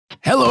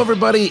Hello,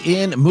 everybody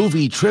in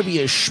Movie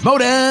Trivia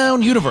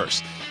Schmoedown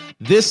universe.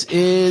 This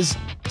is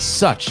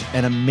such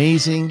an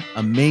amazing,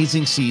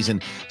 amazing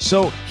season.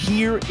 So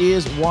here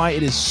is why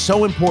it is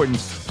so important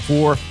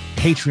for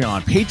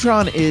Patreon.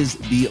 Patreon is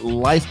the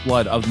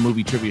lifeblood of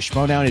Movie Trivia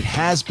Schmoedown. It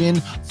has been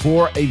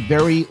for a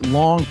very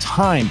long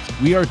time.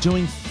 We are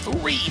doing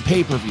 3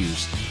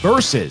 pay-per-views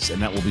versus,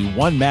 and that will be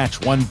one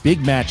match, one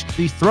big match,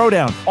 the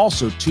Throwdown,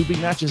 also 2 big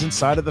matches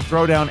inside of the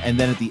Throwdown, and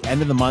then at the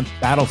end of the month,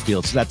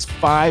 Battlefield. So that's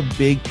 5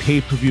 big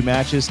pay-per-view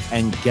matches,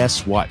 and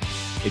guess what?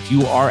 If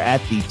you are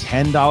at the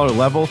 $10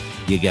 level,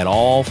 you get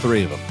all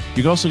 3 of them.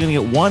 You're also going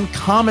to get 1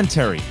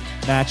 commentary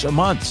match a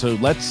month. So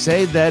let's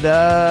say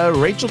that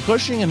Rachel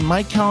Cushing and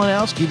Mike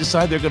Kalinowski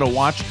decide they're going to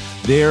watch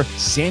their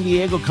San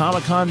Diego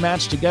Comic-Con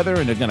match together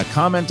and they're going to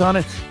comment on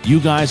it.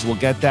 You guys will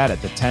get that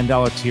at the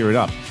 $10 tier and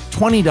up.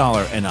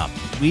 $20 and up.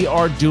 We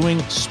are doing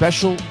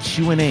special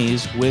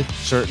Q&As with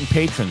certain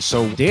patrons.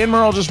 So Dan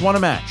Merle just won a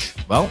match.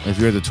 Well, if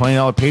you're the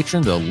 $20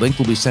 patron, the link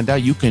will be sent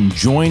out. You can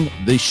join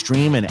the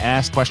stream and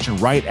ask question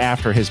right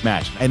after his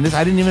match. And this,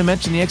 I didn't even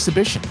mention the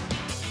exhibition.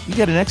 You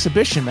get an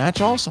exhibition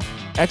match also.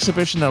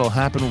 Exhibition that'll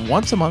happen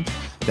once a month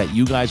that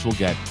you guys will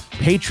get.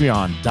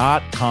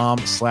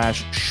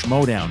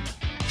 Patreon.com/Schmoedown.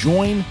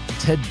 Join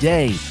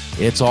today.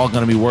 It's all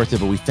going to be worth it,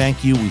 but we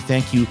thank you. We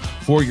thank you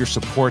for your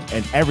support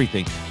and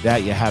everything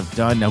that you have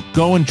done. Now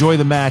go enjoy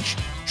the match,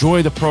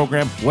 enjoy the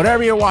program,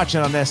 whatever you're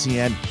watching on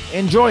SEN,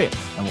 enjoy it,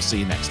 and we'll see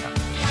you next time.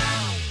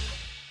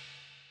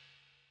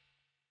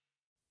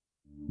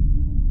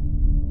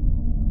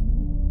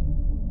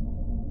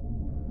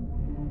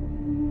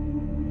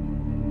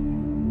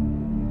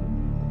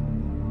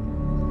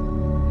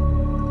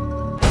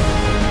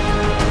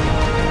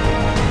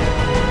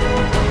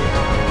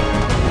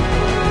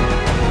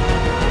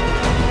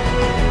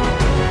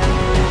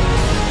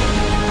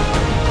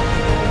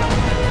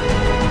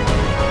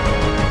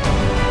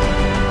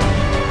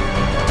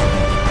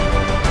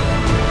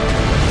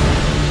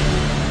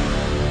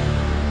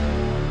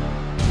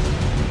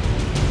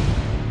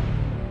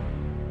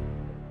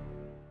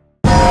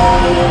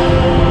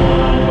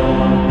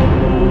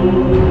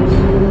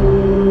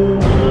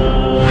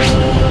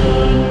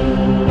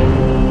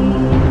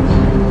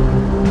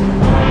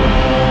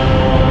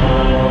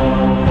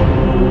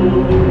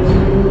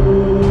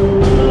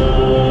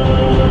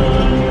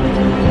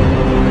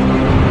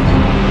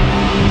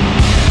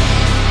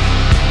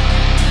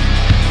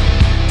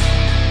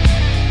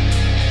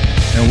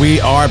 We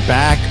are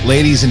back,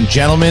 ladies and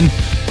gentlemen.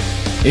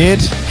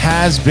 It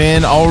has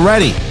been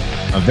already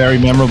a very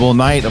memorable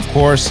night. Of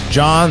course,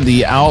 John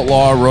the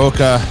Outlaw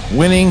Roca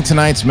winning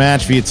tonight's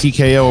match via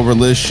TKO over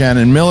Liz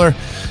Shannon Miller.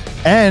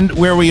 And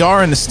where we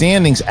are in the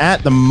standings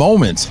at the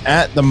moment,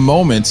 we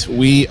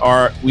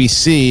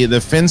see the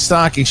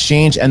Finstock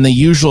Exchange and the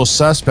Usual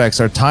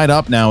Suspects are tied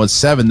up now at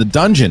 7. The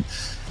Dungeon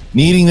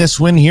needing this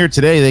win here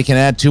today, they can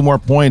add 2 more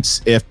points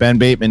if Ben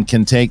Bateman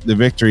can take the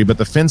victory. But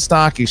the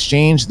Finstock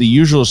Exchange, the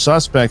Usual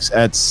Suspects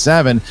at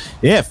 7.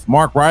 If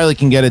Mark Reilly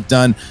can get it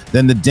done,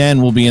 then the Den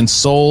will be in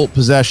sole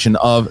possession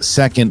of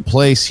 2nd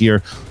place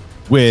here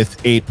with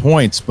 8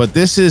 points. But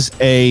this is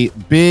a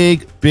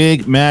big,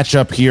 big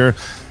matchup here.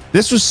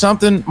 This was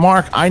something,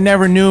 Mark, I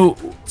never knew.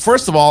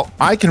 First of all,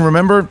 I can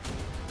remember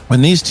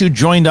when these two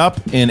joined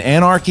up in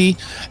Anarchy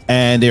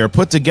and they were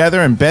put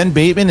together, and Ben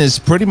Bateman is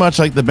pretty much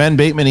like the Ben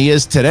Bateman he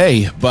is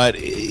today, but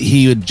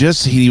he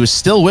was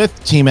still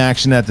with Team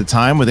Action at the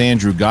time with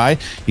Andrew Guy.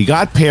 He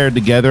got paired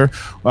together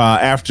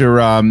after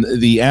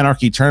the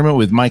Anarchy tournament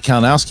with Mike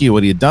Kalinowski,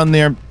 what he had done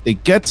there. They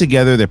get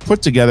together, they're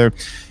put together,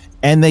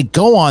 and they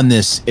go on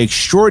this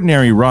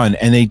extraordinary run,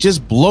 and they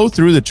just blow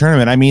through the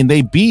tournament. I mean,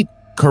 they beat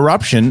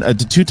Corruption, the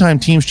 2-time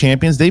teams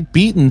champions. They've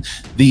beaten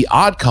the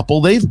Odd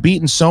Couple. They've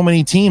beaten so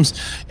many teams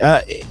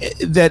that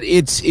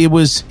it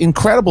was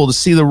incredible to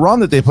see the run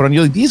that they put on.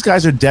 You're like, these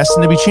guys are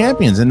destined to be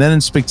champions. And then in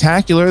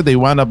Spectacular, they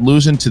wound up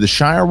losing to the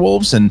Shire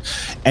Wolves, and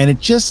it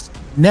just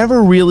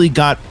never really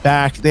got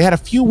back. They had a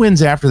few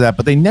wins after that,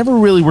 but they never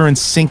really were in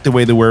sync the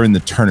way they were in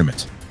the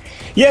tournament.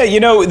 Yeah, you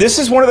know, this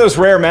is one of those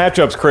rare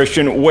matchups,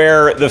 Christian,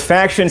 where the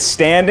faction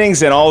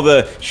standings and all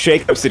the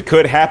shakeups that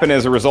could happen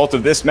as a result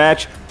of this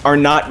match are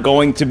not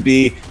going to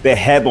be the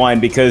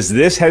headline, because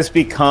this has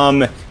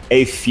become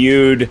a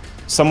feud,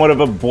 somewhat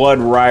of a blood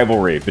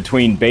rivalry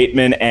between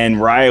Bateman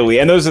and Reilly.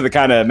 And those are the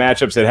kind of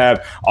matchups that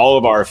have all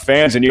of our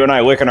fans and you and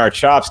I licking our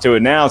chops to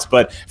announce.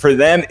 But for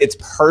them, it's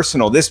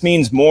personal. This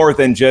means more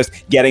than just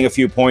getting a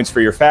few points for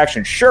your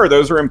faction. Sure,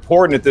 those are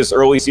important at this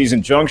early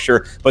season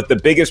juncture, but the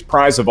biggest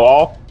prize of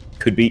all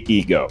could be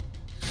ego.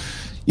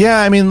 Yeah,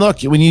 I mean,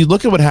 look, when you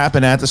look at what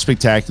happened at the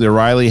Spectacular,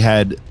 Reilly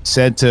had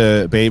said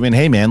to Bateman,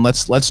 "Hey, man,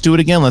 let's do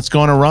it again. Let's go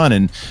on a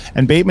run."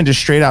 And Bateman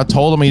just straight out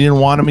told him he didn't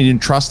want him, he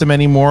didn't trust him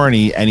anymore, and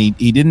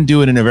he didn't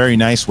do it in a very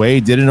nice way.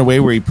 He did it in a way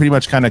where he pretty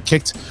much kind of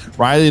kicked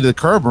Reilly to the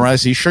curb. And Reilly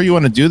said, "You sure you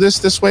want to do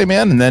this way,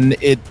 man?" And then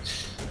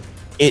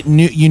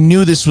you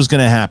knew this was going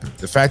to happen.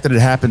 The fact that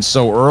it happened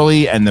so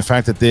early, and the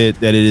fact that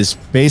it is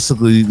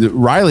basically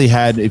Reilly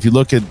had, if you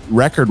look at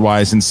record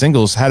wise in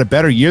singles, had a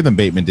better year than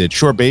Bateman did.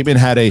 Sure, Bateman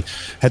had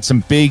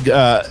some big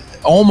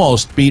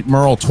almost beat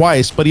Merle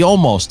twice, but he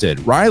almost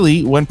did.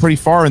 Reilly went pretty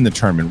far in the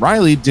tournament.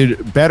 Reilly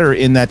did better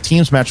in that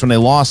teams match when they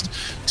lost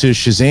to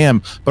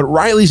Shazam, but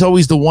Reilly's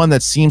always the one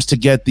that seems to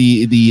get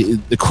the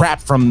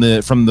crap from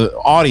the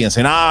audience,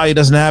 and he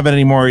doesn't have it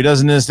anymore. He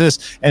doesn't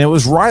this, and it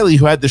was Reilly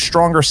who had the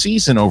stronger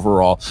season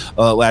overall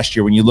last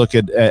year when you look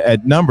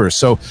at numbers.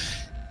 So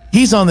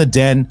he's on the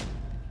den.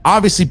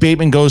 Obviously,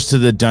 Bateman goes to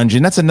the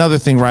dungeon. That's another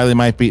thing Reilly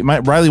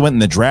Reilly went in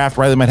the draft.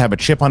 Reilly might have a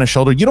chip on his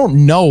shoulder. You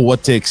don't know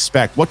what to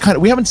expect.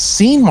 We haven't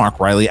seen Mark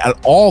Reilly at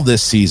all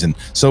this season.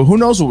 So who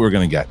knows what we're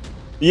going to get.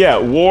 Yeah,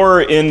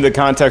 War in the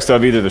context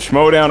of either the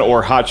Schmoedown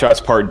or Hot Shots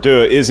Part 2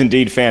 is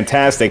indeed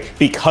fantastic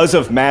because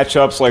of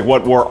matchups like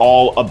what we're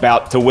all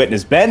about to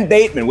witness. Ben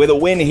Bateman, with a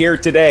win here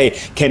today,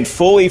 can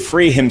fully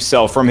free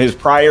himself from his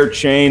prior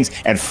chains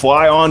and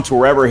fly on to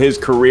wherever his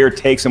career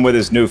takes him with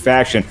his new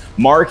faction.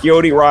 Mark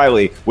Yodi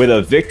Reilly, with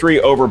a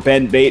victory over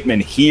Ben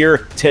Bateman here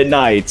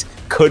tonight,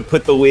 could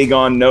put the league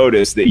on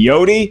notice that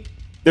Yodi,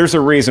 there's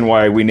a reason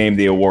why we named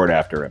the award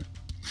after him.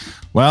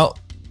 Well,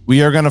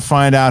 we are going to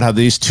find out how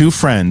these two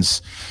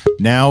friends,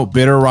 now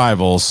bitter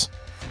rivals,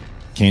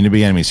 came to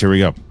be enemies. Here we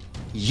go.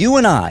 You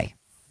and I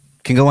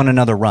can go on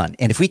another run.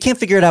 And if we can't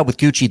figure it out with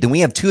Gucci, then we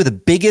have two of the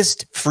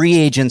biggest free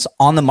agents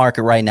on the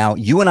market right now.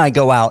 You and I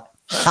go out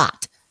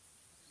hot.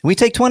 We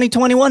take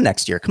 2021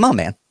 next year. Come on,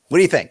 man. What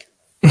do you think?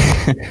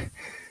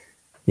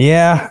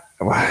 Yeah.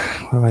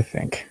 What do I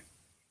think?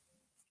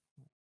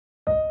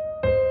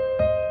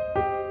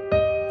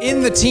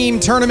 In the team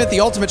tournament, the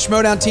Ultimate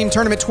Schmoedown Team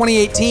Tournament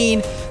 2018,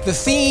 the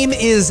theme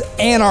is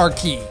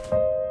anarchy.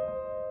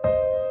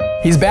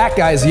 He's back,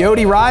 guys.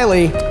 Yodi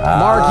Reilly,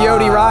 Mark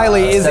Yodi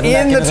Reilly is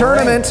in the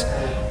tournament,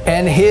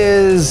 and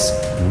his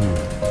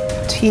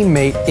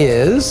teammate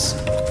is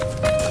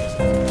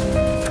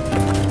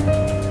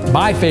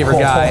my favorite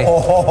guy,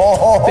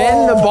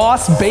 Ben the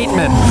Boss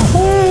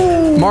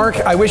Bateman. Mark,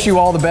 I wish you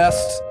all the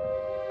best.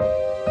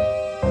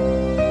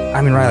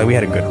 I mean, Reilly, we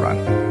had a good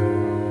run.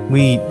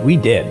 We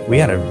did. We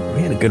had a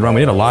good run. We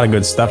did a lot of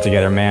good stuff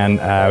together, man.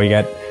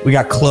 We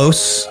got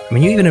close. I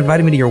mean, you even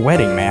invited me to your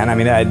wedding, man. I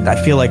mean,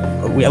 I feel like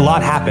a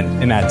lot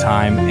happened in that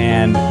time,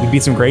 and we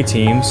beat some great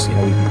teams. You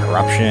know, we beat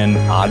Corruption,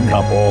 Odd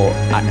Couple.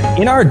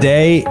 In our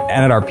day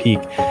and at our peak,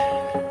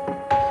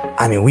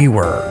 I mean, we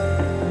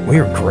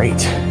were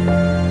great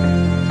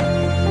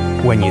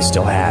when you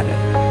still had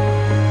it.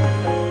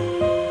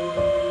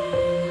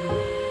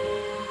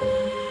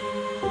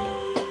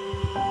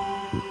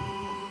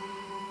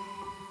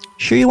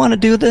 Sure you want to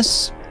do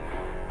this?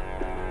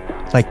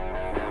 Like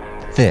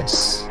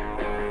this?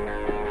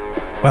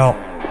 Well,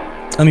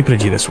 let me put it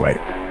to you this way.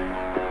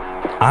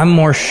 I'm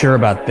more sure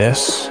about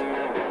this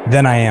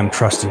than I am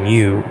trusting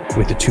you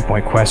with the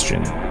 2-point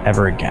question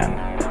ever again.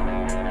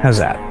 How's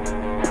that?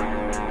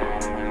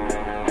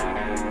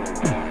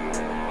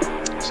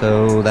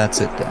 So that's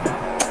it then.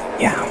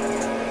 Yeah.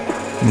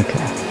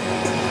 Okay.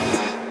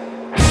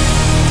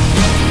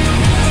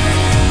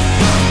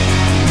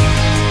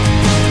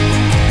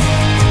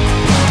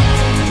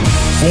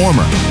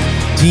 Former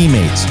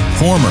teammates,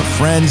 former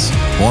friends,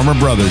 former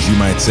brothers, you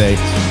might say,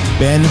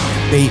 Ben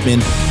Bateman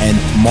and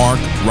Mark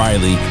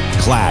Reilly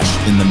clash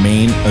in the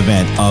main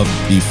event of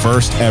the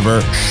first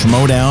ever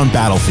Schmoedown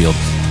Battlefield.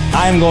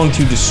 I'm going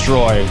to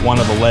destroy one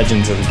of the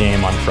legends of the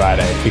game on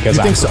Friday because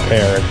I'm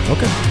prepared.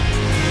 Okay.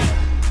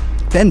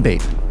 Ben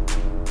Bateman,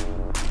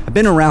 I've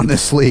been around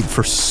this league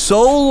for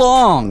so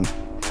long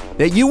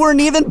that you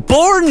weren't even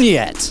born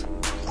yet.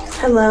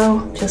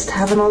 Hello, just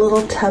having a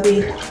little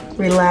tubby,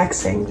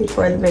 relaxing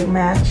before the big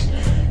match.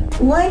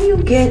 When you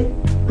get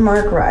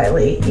Mark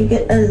Reilly, you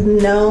get a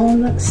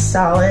known,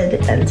 solid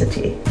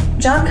entity.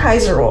 John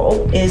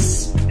Kaiserol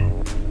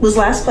was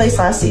last place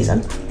last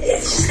season.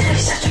 It's just gonna be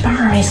such a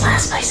bummer when he's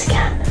last place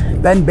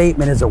again. Ben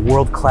Bateman is a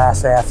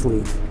world-class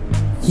athlete.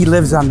 He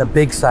lives on the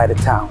big side of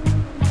town.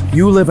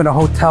 You live in a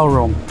hotel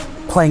room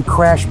playing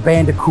Crash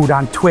Bandicoot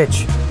on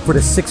Twitch for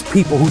the 6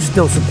 people who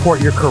still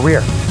support your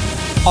career.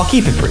 I'll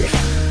keep it brief.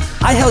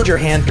 I held your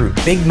hand through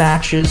big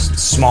matches,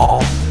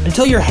 small,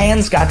 until your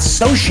hands got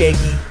so shaky,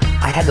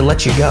 I had to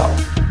let you go.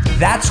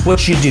 That's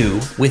what you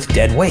do with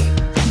dead weight.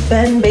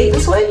 Ben Bait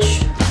and Switch?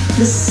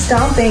 The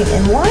stomping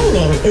and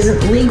whining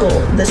isn't legal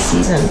this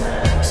season,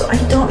 so I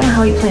don't know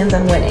how he plans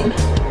on winning.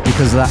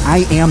 Because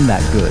I am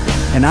that good,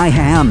 and I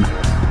am,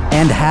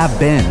 and have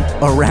been,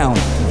 around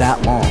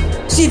that long.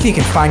 See if you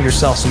can find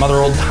yourself some other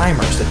old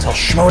timers that tell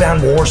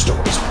Schmoedown war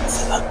stories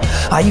with.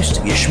 I used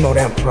to be a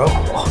Schmoedown pro.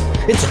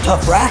 It's a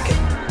tough racket.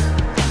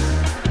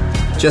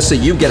 Just so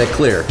you get it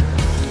clear.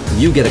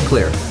 You get it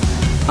clear.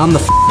 I'm the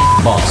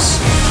boss.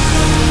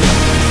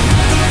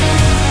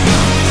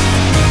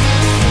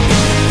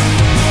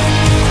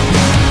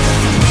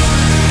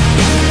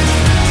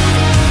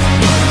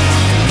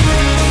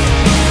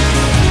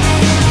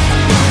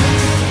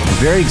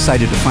 I'm very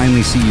excited to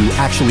finally see you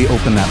actually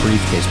open that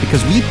briefcase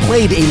because we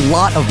played a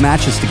lot of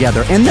matches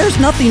together and there's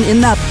nothing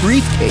in that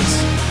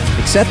briefcase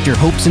except your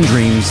hopes and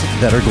dreams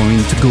that are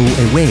going to go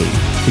away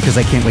because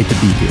I can't wait to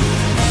beat you.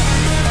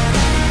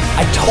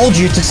 I told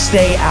you to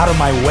stay out of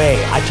my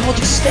way. I told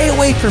you, stay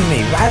away from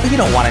me. Reilly, you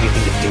don't want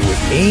anything to do with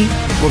me.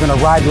 We're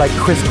gonna ride like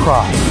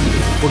crisscross.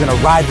 We're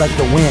gonna ride like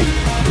the wind.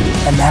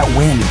 And that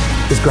wind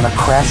is gonna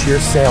crash your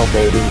sail,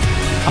 baby.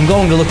 I'm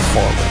going to look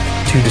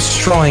forward to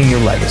destroying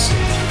your legacy.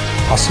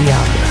 I'll see you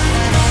out there.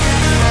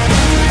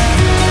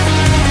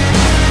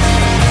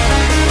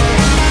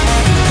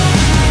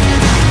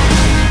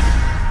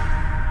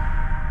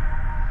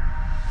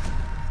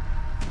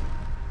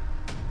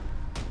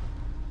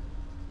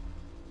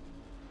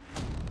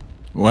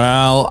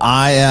 Well,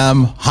 I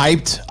am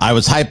hyped. I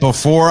was hyped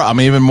before. I'm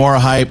even more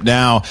hyped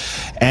now.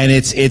 And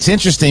it's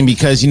interesting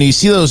because, you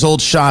see those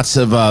old shots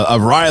of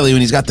Reilly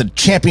when he's got the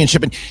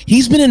championship, and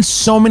he's been in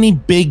so many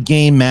big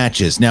game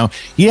matches. Now,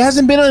 he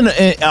hasn't been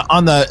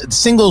on the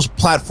singles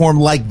platform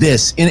like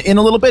this in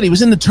a little bit. He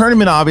was in the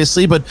tournament,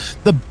 obviously, but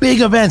the big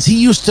events, he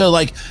used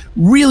to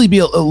really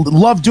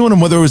love doing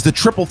them, whether it was the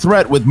triple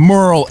threat with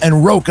Merle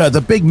and Roca,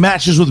 the big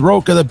matches with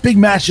Roca, the big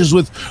matches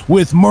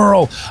with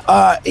Merle.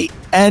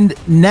 And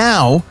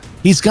now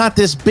he's got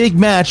this big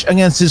match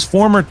against his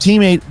former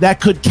teammate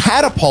that could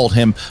catapult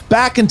him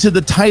back into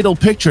the title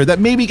picture, that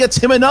maybe gets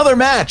him another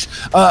match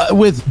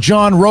with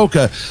John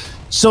Roca.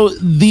 So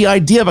the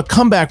idea of a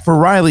comeback for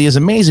Reilly is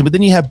amazing. But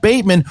then you have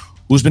Bateman,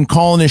 who's been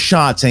calling his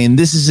shot, saying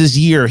this is his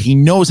year. He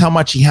knows how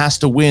much he has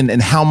to win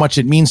and how much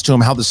it means to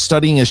him, how the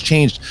studying has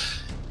changed.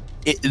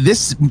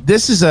 This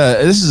is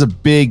a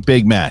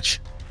big match.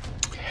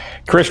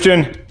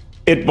 Christian,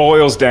 it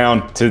boils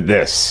down to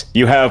this.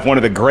 You have one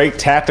of the great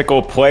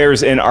tactical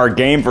players in our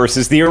game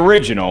versus the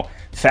original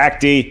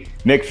Facty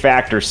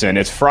McFacterson.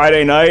 It's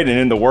Friday night, and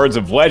in the words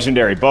of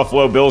legendary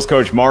Buffalo Bills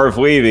coach Marv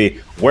Levy,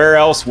 where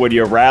else would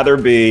you rather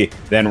be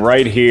than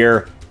right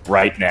here,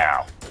 right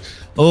now?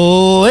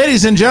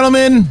 Ladies and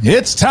gentlemen,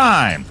 it's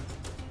time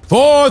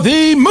for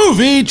the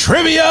movie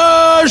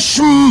trivia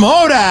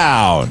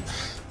Schmoedown.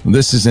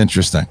 This is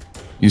interesting.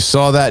 You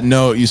saw that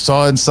note. You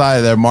saw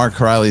inside there, Mark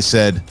Reilly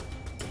said,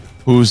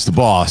 "Who's the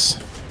boss?"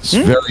 It's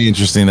very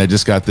interesting. I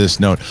just got this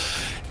note.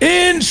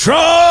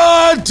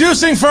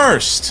 Introducing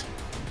first,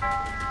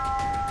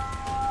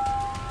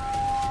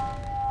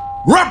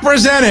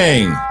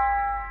 representing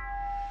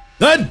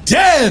the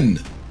Den,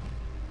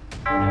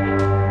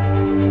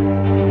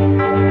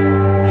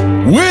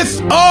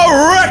 with a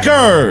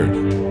record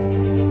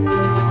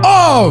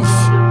of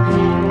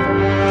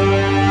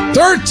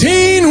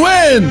 13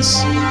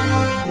 wins,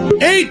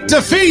 8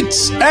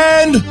 defeats,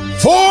 and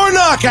 4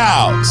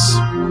 knockouts.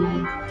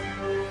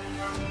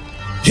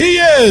 He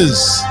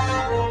is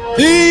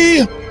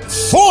the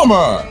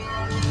former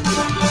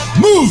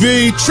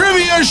movie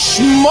trivia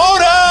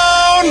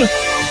Schmoedown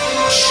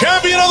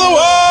champion of the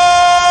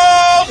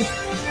world,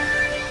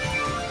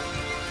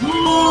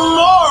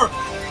 Mark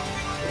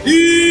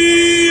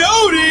Yodi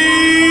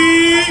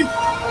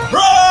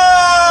Reilly.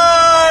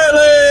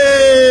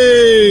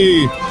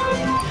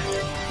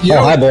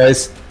 Oh, hi,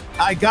 boys.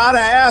 I gotta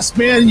ask,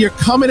 man, you're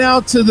coming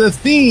out to the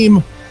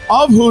theme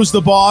of Who's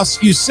the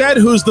Boss. You said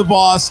Who's the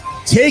Boss,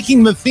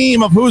 taking the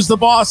theme of Who's the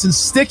Boss and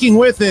sticking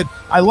with it.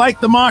 I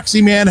like the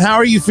moxie, man. How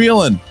are you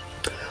feeling?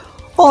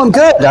 Oh, I'm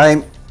good.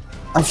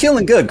 I'm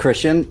feeling good,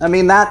 Christian. I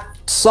mean, that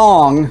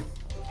song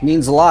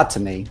means a lot to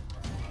me.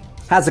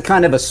 Has a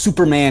kind of a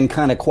Superman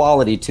kind of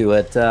quality to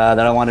it that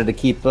I wanted to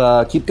keep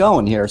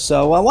going here.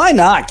 So why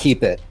not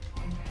keep it?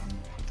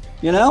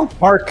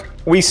 Mark,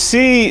 we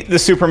see the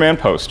Superman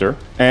poster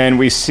and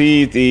we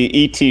see the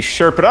ET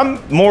shirt, but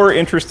I'm more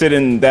interested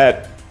in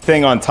that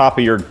thing on top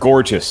of your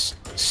gorgeous,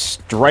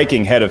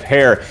 striking head of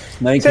hair.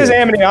 It says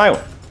Amity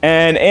Island.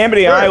 And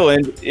Amity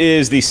Island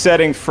is the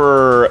setting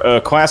for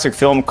a classic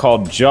film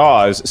called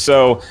Jaws.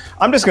 So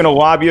I'm just going to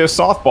lob you a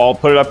softball,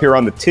 put it up here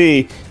on the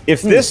tee.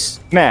 If this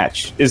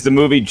match is the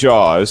movie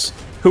Jaws,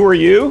 who are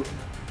you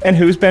and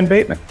who's Ben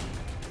Bateman?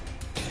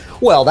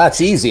 Well,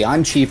 that's easy.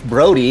 I'm Chief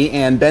Brody,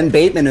 and Ben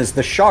Bateman is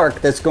the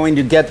shark that's going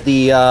to get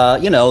the,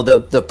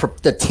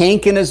 the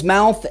tank in his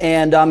mouth,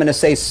 and I'm going to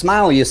say,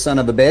 "Smile, you son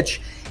of a bitch,"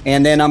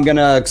 and then I'm going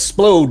to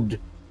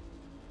explode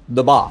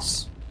the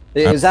boss.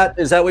 Is that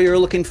what you're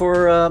looking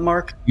for,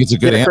 Mark? It's a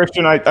good answer.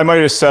 Christian, I might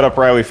have set up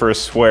Reilly for a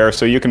swear,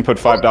 so you can put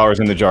 $5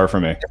 in the jar for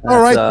me.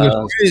 All right,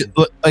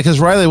 because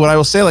Reilly, what I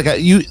will say,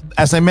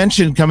 as I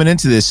mentioned coming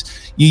into this,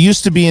 you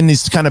used to be in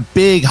these kind of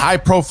big,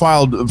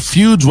 high-profile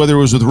feuds, whether it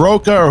was with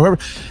Roca or whoever,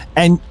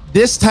 and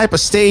this type of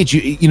stage,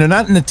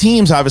 not in the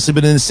teams, obviously,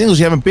 but in the singles,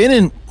 you haven't been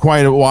in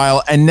quite a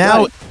while, and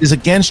now is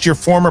against your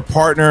former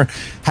partner.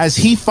 Has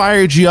he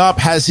fired you up?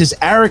 Has his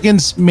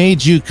arrogance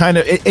made you kind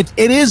of? It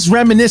is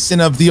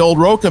reminiscent of the old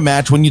Roca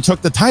match when you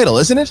took the title,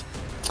 isn't it?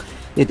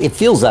 It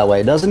feels that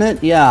way, doesn't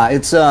it? Yeah,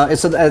 it's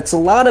a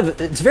lot of.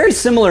 It's very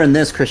similar in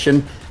this,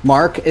 Christian.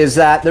 Mark, is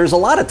that there's a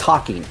lot of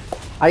talking.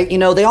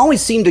 They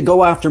always seem to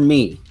go after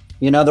me.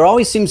 There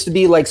always seems to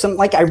be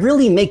I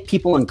really make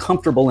people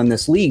uncomfortable in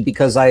this league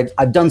because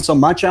I've done so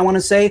much, I want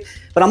to say,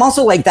 but I'm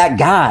also like that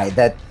guy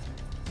that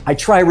I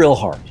try real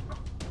hard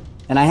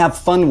and I have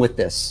fun with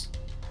this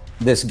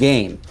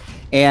game.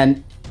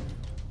 And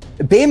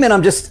Bateman,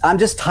 I'm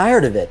just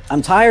tired of it.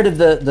 I'm tired of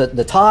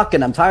the talk,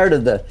 and I'm tired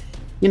of the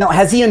You know,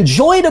 has he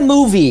enjoyed a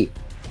movie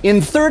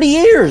in 30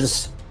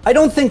 years? I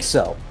don't think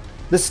so.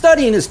 The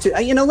studying is too,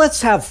 you know,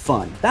 let's have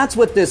fun. That's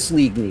what this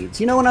league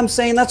needs. You know what I'm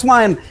saying? That's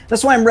why I'm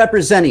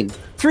representing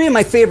 3 of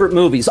my favorite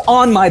movies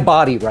on my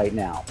body right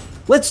now.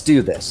 Let's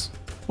do this.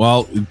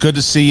 Well, good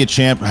to see you,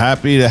 champ.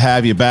 Happy to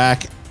have you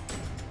back.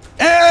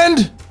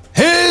 And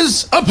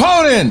his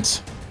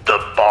opponent, The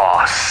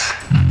boss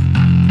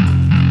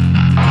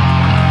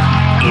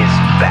is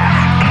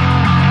back.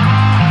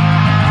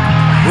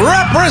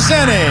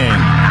 representing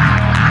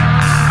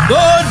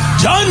the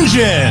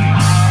Dungeon,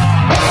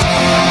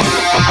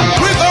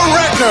 with a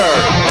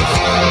record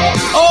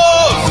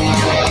of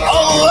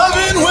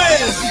 11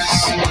 wins,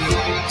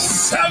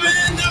 7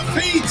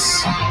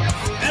 defeats,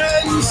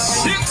 and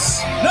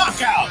 6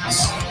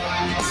 knockouts.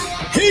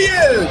 He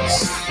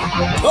is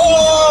the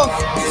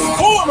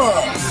former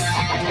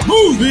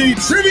movie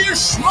trivia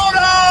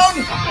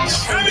Schmoedown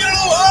champion of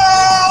the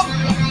world,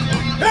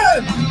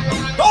 and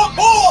the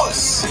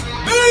boss,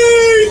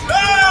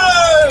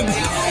 Bateman!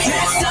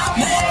 Can't stop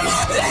me,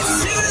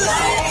 it's too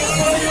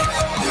late.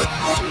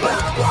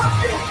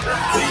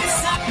 Can't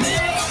stop me,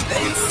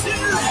 it's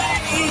too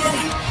late.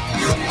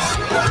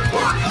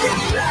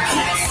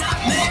 Can't stop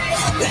me,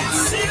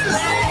 it's too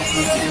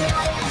late.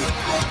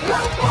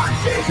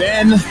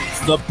 Ben,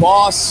 the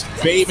boss,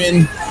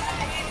 Bateman.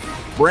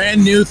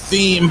 Brand new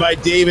theme by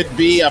David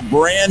B. A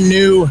brand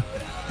new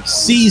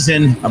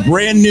season, a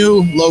brand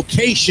new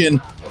location.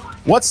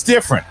 What's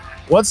different?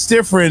 What's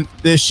different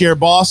this year,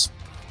 boss?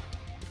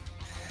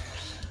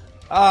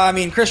 I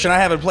mean, Christian, I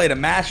haven't played a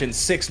match in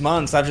 6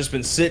 months. I've just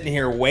been sitting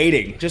here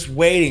waiting, just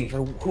waiting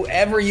for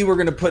whoever you were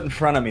going to put in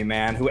front of me,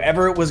 man.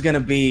 Whoever it was going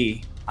to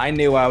be, I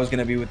knew I was going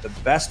to be with the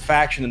best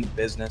faction in the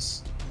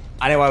business.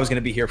 I knew I was going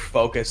to be here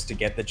focused to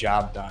get the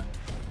job done.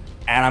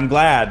 And I'm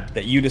glad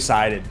that you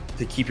decided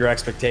to keep your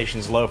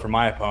expectations low for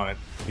my opponent,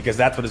 because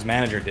that's what his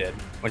manager did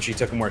when she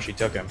took him where she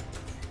took him,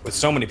 with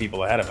so many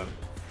people ahead of him.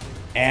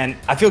 And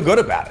I feel good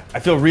about it. I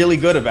feel really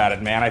good about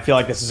it, man. I feel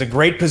like this is a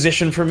great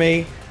position for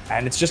me,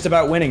 and it's just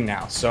about winning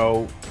now.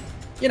 So,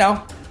 you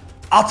know,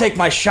 I'll take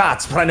my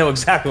shots, but I know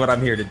exactly what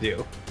I'm here to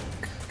do.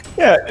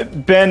 Yeah,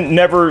 Ben,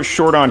 never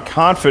short on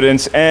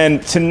confidence,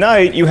 and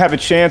tonight you have a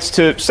chance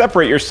to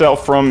separate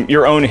yourself from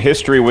your own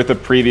history with the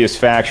previous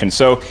faction.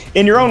 So,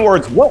 in your own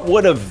words, what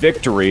would a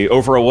victory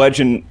over a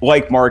legend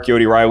like Mark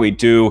Yodi Reilly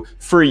do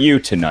for you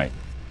tonight?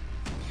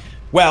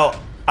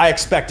 Well, I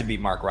expect to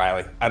beat Mark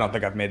Reilly. I don't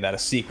think I've made that a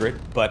secret,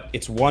 but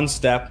it's one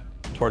step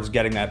towards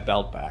getting that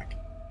belt back.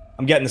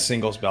 I'm getting the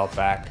singles belt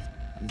back.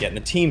 I'm getting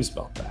the team's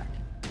belt back.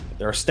 But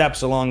there are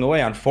steps along the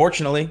way.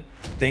 Unfortunately,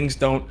 things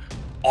don't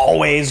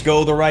always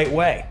go the right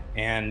way.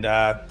 And,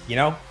 you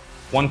know,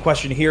 one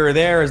question here or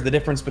there is the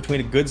difference between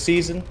a good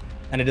season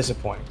and a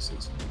disappointing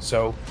season.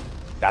 So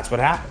that's what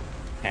happened.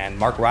 And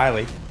Mark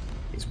Reilly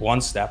is one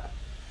step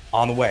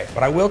on the way.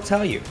 But I will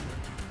tell you,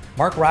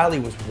 Mark Reilly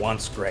was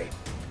once great.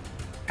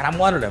 And I'm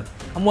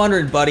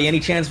wondering, buddy, any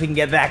chance we can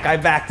get that guy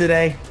back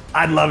today?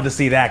 I'd love to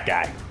see that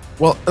guy.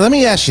 Well, let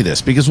me ask you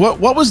this, because what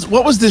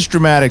was this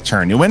dramatic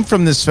turn? You went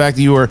from this fact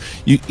that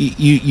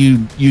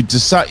you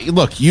decide.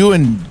 Look, you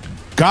and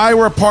Guy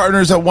were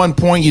partners at one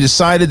point. You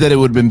decided that it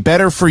would have been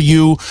better for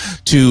you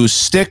to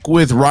stick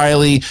with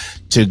Reilly,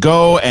 to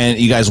go, and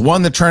you guys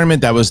won the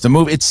tournament. That was the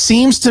move. It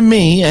seems to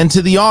me and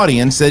to the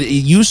audience that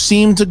you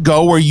seem to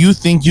go where you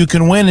think you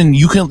can win, and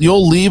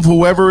you'll leave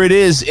whoever it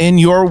is in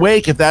your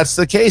wake if that's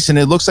the case. And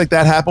it looks like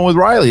that happened with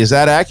Reilly. Is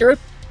that accurate?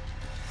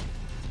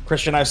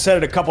 Christian, I've said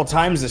it a couple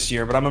times this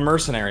year, but I'm a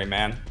mercenary,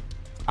 man.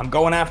 I'm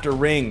going after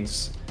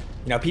rings.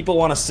 You know, people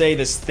want to say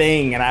this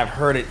thing, and I've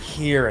heard it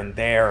here and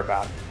there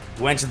about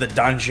you went to the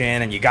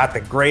dungeon and you got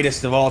the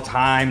greatest of all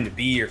time to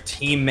be your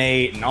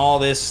teammate and all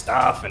this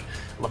stuff, and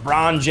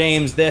LeBron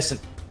James this, and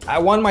I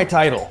won my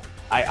title.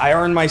 I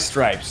earned my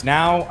stripes.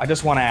 Now I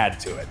just want to add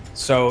to it.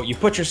 So you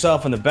put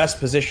yourself in the best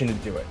position to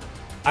do it.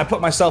 I put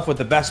myself with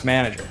the best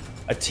manager,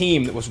 a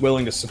team that was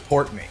willing to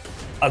support me,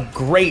 a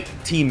great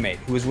teammate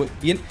who was with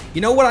you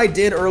know what I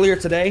did earlier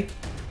today?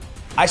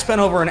 I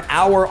spent over an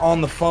hour on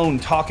the phone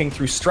talking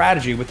through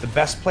strategy with the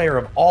best player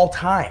of all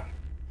time.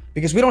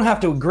 Because we don't have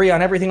to agree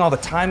on everything all the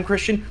time,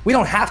 Christian. We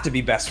don't have to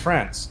be best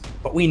friends.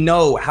 But we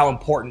know how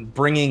important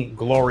bringing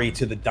glory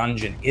to the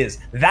dungeon is.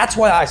 That's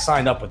why I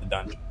signed up with the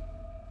dungeon.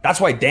 That's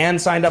why Dan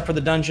signed up for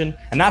the dungeon.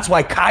 And that's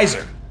why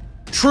Kaiser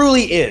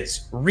truly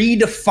is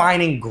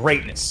redefining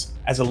greatness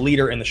as a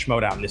leader in the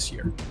Schmoedown this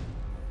year.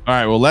 All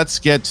right, well, let's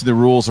get to the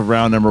rules of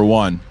round number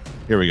 1.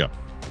 Here we go.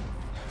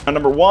 Round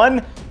number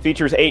 1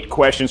 features 8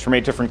 questions from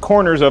 8 different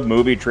corners of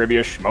movie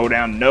trivia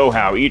Schmoedown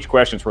know-how. Each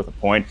question's worth a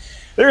point.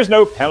 There is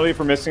no penalty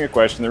for missing a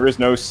question. There is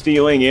no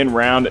stealing in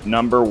round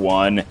number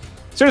 1. As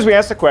soon as we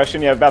ask the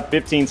question, you have about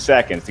 15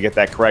 seconds to get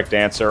that correct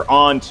answer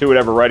onto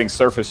whatever writing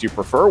surface you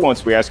prefer.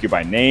 Once we ask you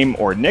by name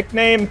or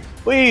nickname,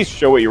 please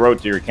show what you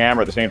wrote to your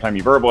camera at the same time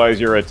you verbalize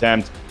your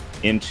attempt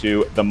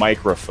into the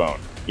microphone.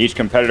 Each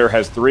competitor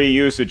has 3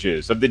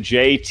 usages of the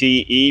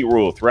JTE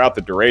rule throughout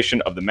the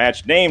duration of the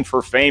match, named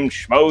for famed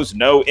Schmoes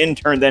No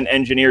intern then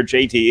engineer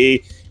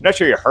JTE. I'm not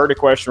sure you heard a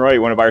question right.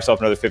 You want to buy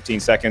yourself another 15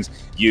 seconds,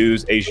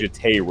 use a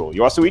jeté rule.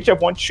 You also each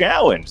have 1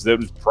 challenge that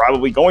was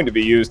probably going to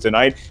be used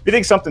tonight. If you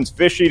think something's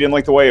fishy, didn't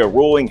like the way a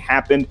ruling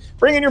happened,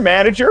 bring in your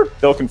manager.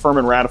 They'll confirm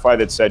and ratify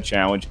that said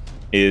challenge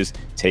is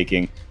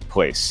taking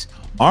place.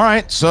 All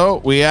right, so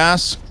we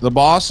ask the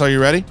boss, are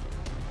you ready?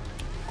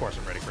 Of course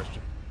I'm ready,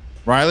 Christian.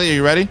 Riley, are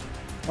you ready?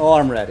 Oh,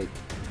 I'm ready.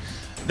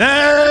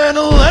 Then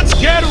let's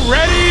get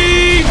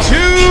ready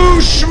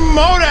to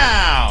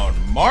Schmoedown.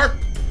 Mark,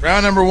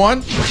 round number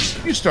 1.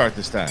 You start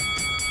this time.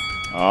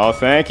 Oh,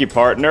 thank you,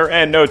 partner.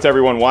 And note to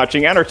everyone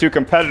watching and our 2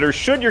 competitors,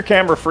 should your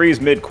camera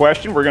freeze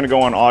mid-question, we're going to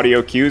go on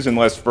audio cues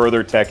unless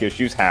further tech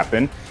issues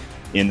happen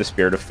in the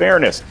spirit of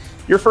fairness.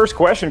 Your first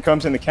question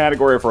comes in the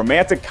category of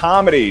romantic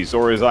comedies,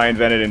 or as I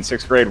invented in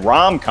 6th grade,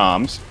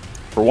 rom-coms.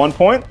 For 1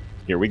 point,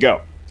 here we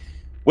go.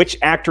 Which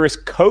actress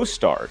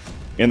co-starred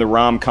in the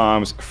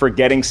rom-coms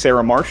Forgetting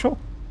Sarah Marshall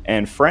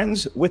and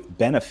Friends with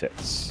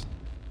Benefits?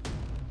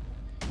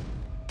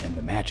 And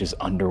the match is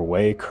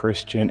underway,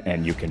 Christian,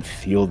 and you can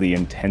feel the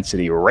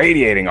intensity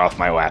radiating off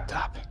my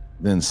laptop.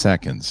 Then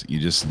seconds, you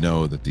just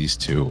know that these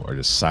two are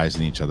just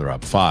sizing each other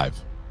up.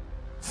 5,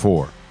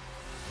 4,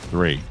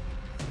 3,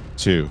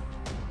 2,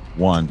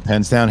 1.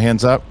 Pens down,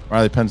 hands up.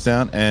 Riley, pens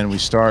down. And we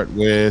start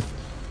with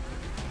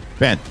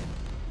Ben.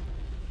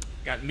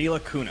 Got Mila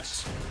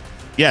Kunis.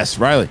 Yes,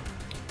 Riley.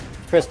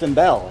 Kristen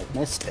Bell. I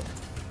missed it.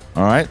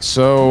 All right,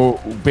 so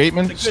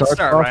Bateman. It's a good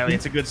start, Riley.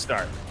 It's a good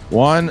start.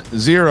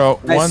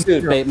 1-0. Nice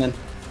suit, Bateman.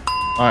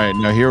 All right,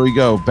 now here we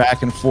go.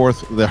 Back and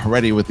forth. They're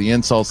ready with the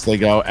insults they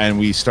go. And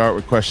we start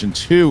with question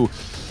 2.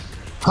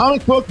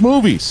 Comic book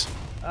movies.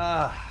 It's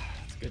a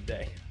good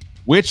day.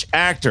 Which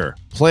actor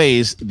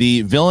plays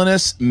the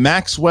villainous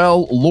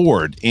Maxwell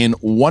Lord in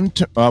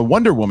Wonder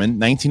Woman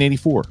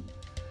 1984?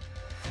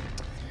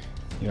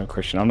 You know,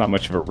 Christian, I'm not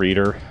much of a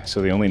reader, so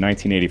the only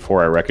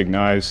 1984 I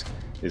recognize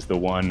is the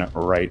one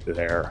right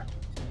there.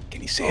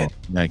 Can you see it?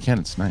 Yeah, I can.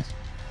 It's nice.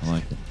 I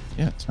like it.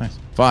 Yeah, it's nice.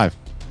 5,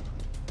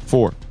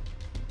 4,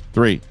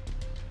 3,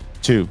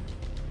 2,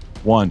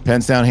 1.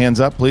 Pens down, hands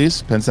up,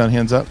 please. Pens down,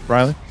 hands up,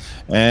 Riley.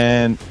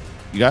 And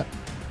you got?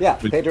 Yeah,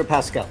 Pedro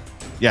Pascal.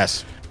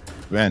 Yes.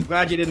 Ben. I'm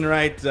glad you didn't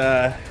write.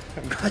 I'm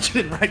glad you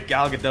didn't write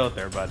Gal Gadot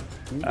there, bud.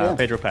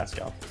 Pedro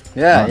Pascal.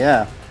 Yeah,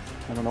 yeah.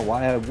 I don't know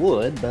why I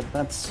would, but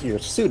that's your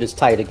suit is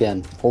tight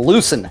again.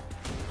 Loosen.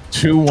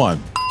 2-1.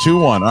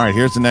 2-1. All right,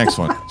 here's the next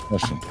one.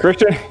 Question.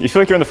 Christian, you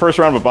feel like you're in the first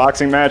round of a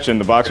boxing match and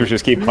the boxers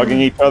just keep hugging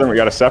each other and we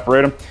got to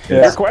separate them?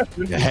 Yeah. Your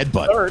question. The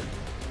headbutt. Third,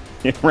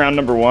 in round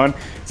number 1.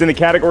 It's in the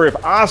category of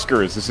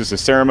Oscars. This is a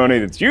ceremony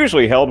that's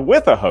usually held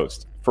with a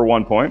host. For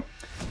 1 point.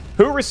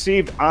 Who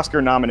received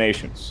Oscar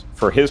nominations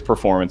for his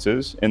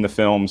performances in the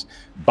films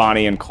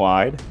Bonnie and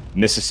Clyde,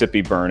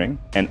 Mississippi Burning,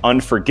 and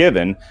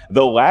Unforgiven,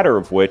 the latter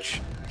of which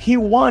he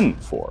won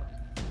for?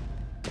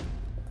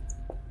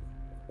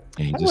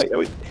 It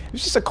was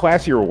just a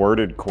classier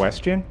worded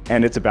question,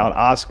 and it's about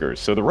Oscars,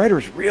 so the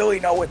writers really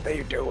know what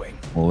they're doing.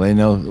 Well, they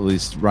know at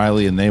least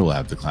Riley and they will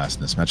have the class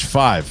in this match.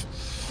 5,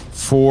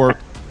 4,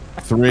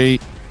 3,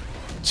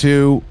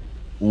 2,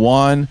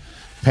 1.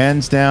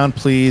 Pens down,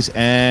 please,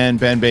 and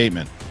Ben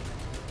Bateman.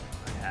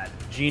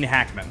 Gene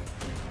Hackman.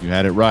 You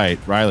had it right.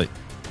 Riley.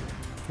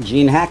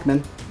 Gene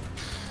Hackman.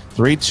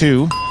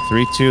 3-2.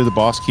 3-2. The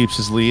boss keeps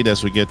his lead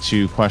as we get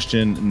to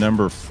question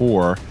number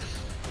 4.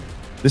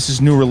 This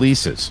is new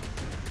releases.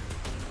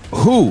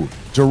 Who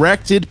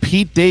directed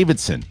Pete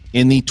Davidson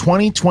in the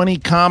 2020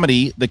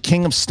 comedy The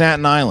King of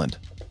Staten Island?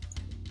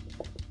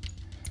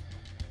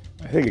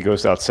 I think it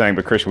goes without saying,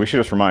 but Christian, we should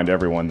just remind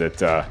everyone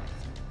that,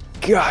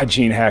 God,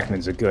 Gene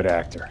Hackman's a good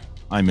actor.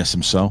 I miss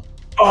him so.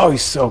 Oh,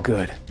 he's so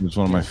good. He's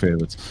one of my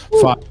favorites.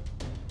 5,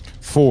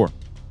 4,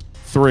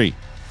 3,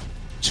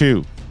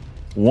 2,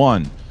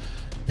 1.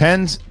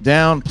 Pens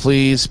down,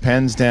 please.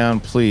 Pens down,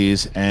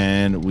 please.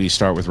 And we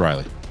start with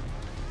Riley.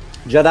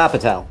 Judd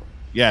Apatow.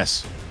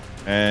 Yes.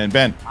 And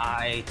Ben.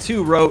 I,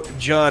 too, wrote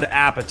Judd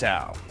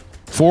Apatow.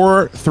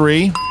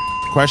 4-3.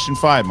 Question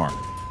 5, Mark.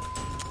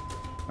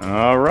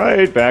 All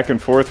right, back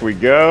and forth we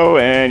go.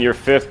 And your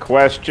 5th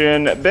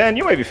question. Ben,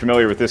 you might be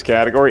familiar with this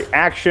category.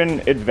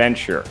 Action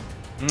adventure.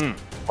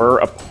 For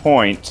a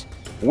point,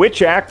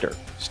 which actor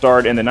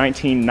starred in the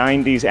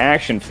 1990s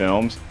action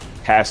films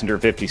Passenger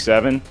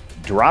 57,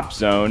 Drop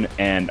Zone,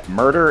 and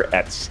Murder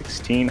at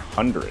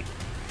 1600?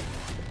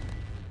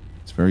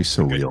 It's very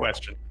surreal. Good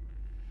question.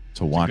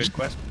 To watch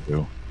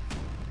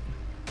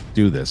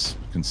do this,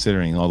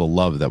 considering all the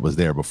love that was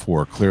there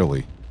before,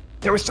 clearly.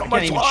 There was so I much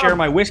can't even love. share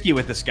my whiskey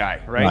with this guy,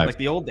 right? 5, Like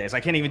the old days. I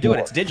can't even do it.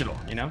 It's digital,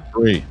 you know?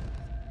 3,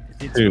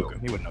 It's 2,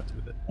 he wouldn't know what to do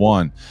with it.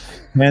 1.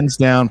 Pens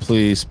down,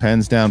 please.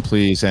 Pens down,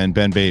 please. And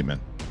Ben Bateman.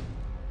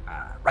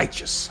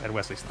 Righteous. I had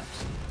Wesley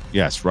Snipes.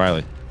 Yes,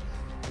 Riley.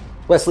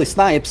 Wesley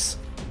Snipes.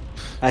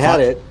 I had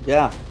it.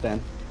 Yeah,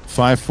 Ben.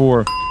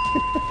 5-4.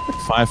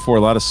 5-4. A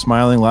lot of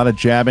smiling, a lot of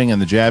jabbing,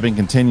 and the jabbing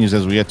continues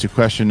as we get to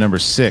question number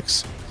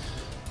 6.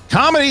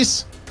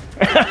 Comedies.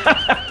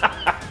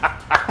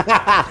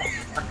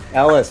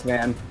 Ellis,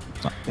 man.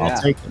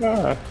 I'll take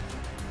it.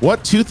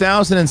 What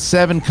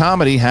 2007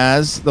 comedy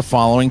has the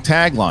following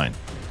tagline?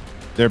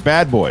 They're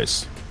bad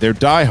boys. They're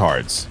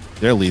diehards.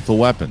 They're lethal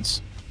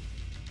weapons.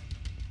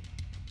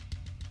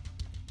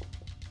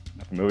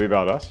 A movie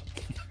about us.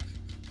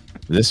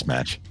 This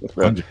match.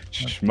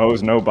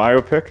 Schmo's no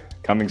biopic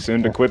coming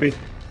soon to Quibi.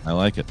 I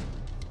like it.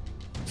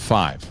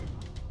 5,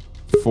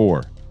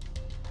 4,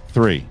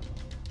 3,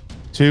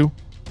 2.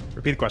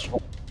 Repeat the question.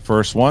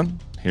 First one.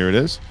 Here it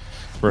is.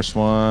 First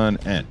one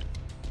and.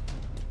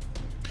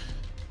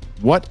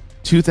 What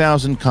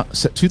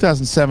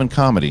 2007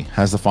 comedy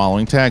has the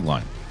following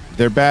tagline?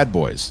 They're bad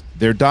boys.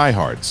 They're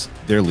diehards.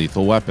 They're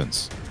lethal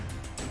weapons.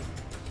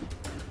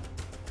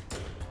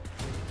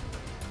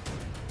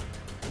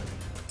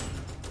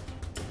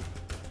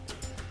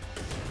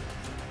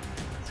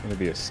 It's going to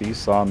be a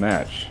seesaw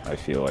match, I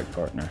feel like,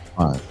 partner.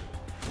 5,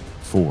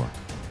 4,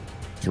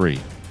 3,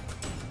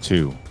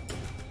 2,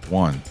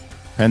 1.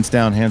 Pens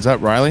down, hands up.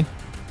 Reilly?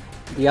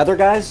 The other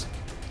guys?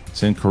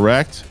 It's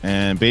incorrect.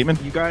 And Bateman?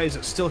 You guys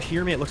still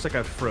hear me? It looks like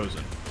I've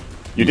frozen.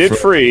 You did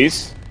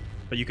freeze.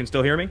 But you can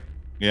still hear me?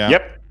 Yeah.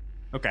 Yep.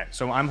 Okay,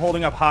 so I'm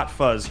holding up Hot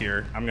Fuzz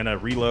here. I'm going to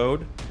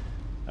reload.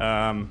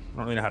 I don't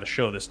really know how to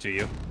show this to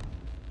you.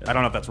 I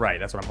don't know if that's right.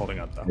 That's what I'm holding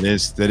up, though.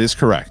 That is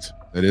correct.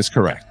 That is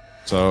correct.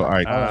 So, all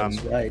right. That's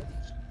right.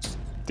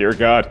 Dear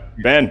God.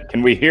 Ben,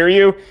 can we hear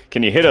you?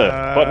 Can you hit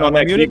a button on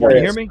that keyboard?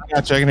 Can you hear me?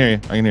 I can hear you.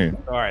 I can hear you.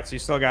 All right,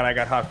 so I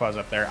got Hot Fuzz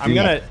up there.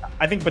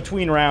 I think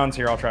between rounds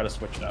here, I'll try to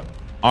switch it up.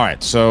 All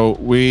right, so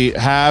we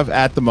have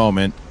at the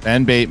moment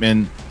Ben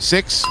Bateman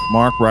 6,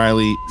 Mark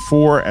Reilly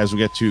 4 as we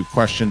get to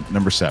question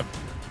number 7.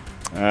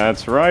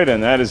 That's right,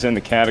 and that is in the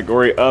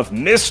category of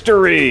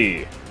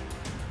mystery.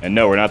 And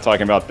no, we're not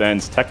talking about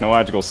Ben's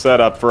technological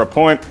setup. For a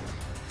point,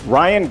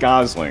 Ryan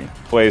Gosling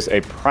plays a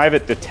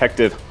private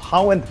detective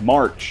Holland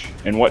March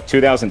in what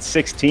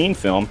 2016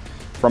 film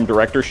from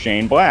director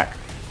Shane Black?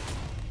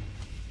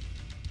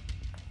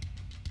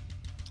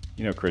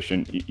 You know,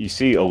 Christian, you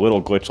see a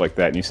little glitch like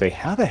that and you say,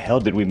 how the hell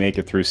did we make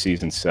it through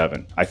season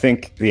 7? I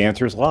think the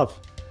answer is love.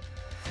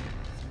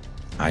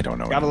 I don't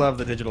know. Gotta love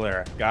the digital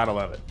era. Gotta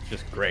love it.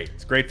 Just great.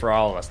 It's great for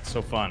all of us. It's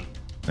so fun.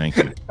 Thank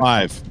you.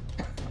 5,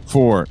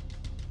 4,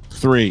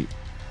 3,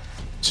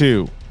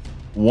 2,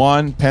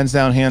 1. Pens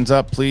down, hands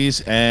up,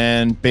 please.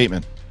 And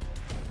Bateman.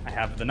 I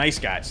have the nice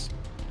guys.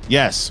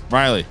 Yes,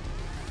 Reilly.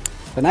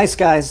 The nice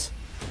guys.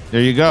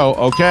 There you go.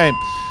 Okay.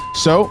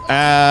 So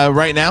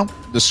right now,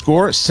 the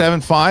score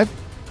 7-5.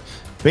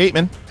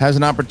 Bateman has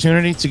an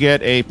opportunity to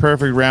get a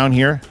perfect round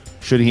here,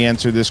 should he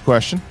answer this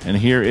question. And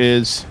here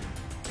is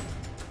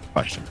the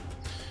question.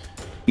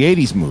 The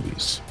 80s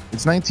movies.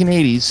 It's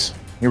 1980s.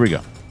 Here we go.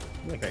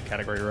 You like that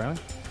category, Riley?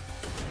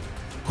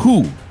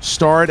 Who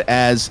starred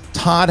as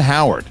Todd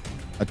Howard,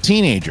 a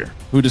teenager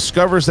who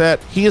discovers that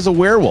he is a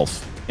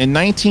werewolf in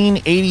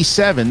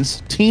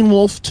 1987's Teen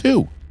Wolf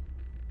 2?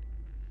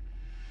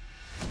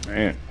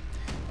 Man,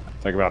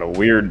 think about a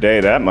weird day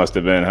that must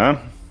have been, huh?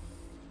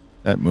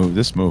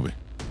 This movie.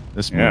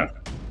 Yeah.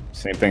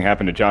 Same thing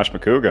happened to Josh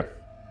McCouga.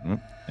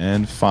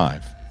 And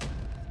 5,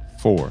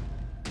 4,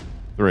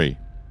 3,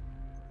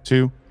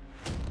 2,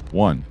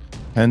 1.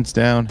 Pens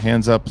down,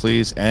 hands up,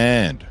 please.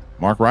 And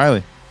Mark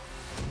Reilly.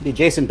 Be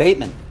Jason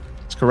Bateman.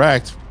 That's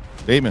correct.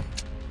 Bateman.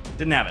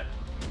 Didn't have it.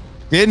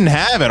 Didn't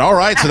have it. All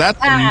right. So that's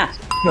a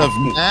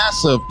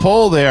massive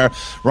pull there.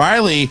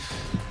 Reilly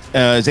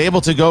is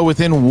able to go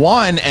within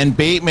 1, and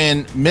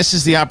Bateman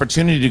misses the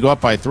opportunity to go up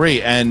by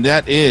 3, and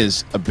that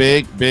is a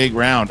big, big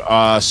round.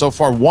 So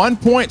far, 1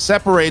 point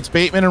separates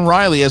Bateman and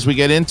Reilly as we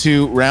get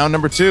into round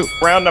number 2.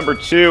 Round number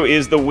 2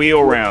 is the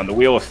wheel round, the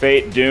wheel of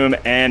fate, doom,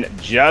 and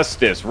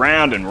justice.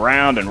 Round and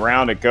round and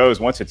round it goes.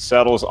 Once it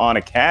settles on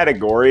a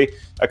category,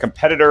 a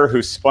competitor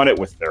who spun it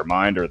with their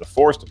mind or the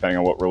force, depending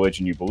on what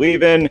religion you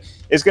believe in,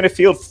 is going to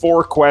field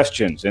 4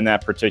 questions in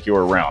that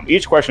particular round.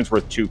 Each question is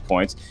worth 2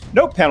 points.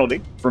 No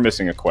penalty for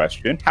missing a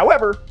question.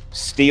 However,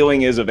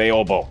 stealing is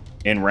available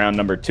in round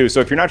number 2. So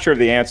if you're not sure of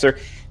the answer,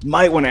 you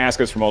might want to ask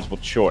us for multiple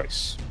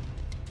choice.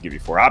 I'll give you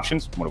 4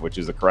 options, one of which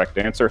is the correct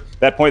answer. At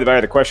that point, the value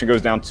of the question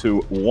goes down to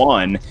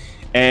 1.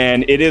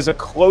 And it is a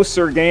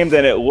closer game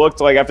than it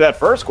looked like after that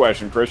first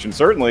question, Christian.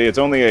 Certainly, it's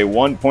only a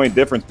 1-point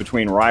difference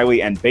between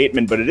Reilly and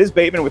Bateman, but it is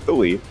Bateman with the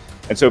lead.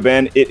 And so,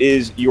 Ben, it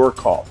is your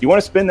call. Do you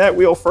want to spin that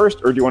wheel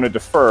first, or do you want to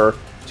defer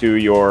to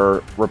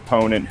your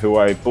opponent, who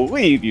I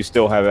believe you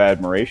still have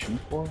admiration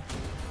for?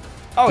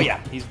 Oh,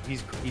 yeah. He's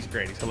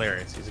great. He's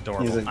hilarious. He's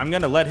adorable. I'm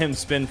going to let him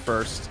spin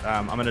first.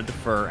 I'm going to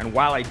defer. And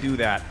while I do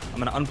that,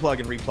 I'm going to unplug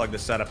and replug the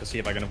setup to see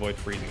if I can avoid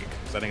freezing it,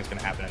 because I think it's going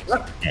to happen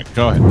anytime. Yeah,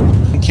 go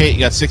ahead. Kate, you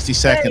got 60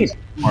 seconds.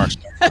 Mark.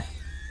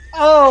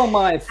 Oh,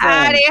 my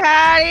friend.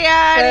 Howdy,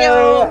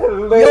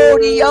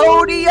 yodi,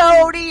 yodi,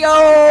 yodi,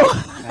 yo.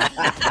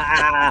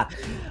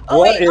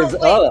 What is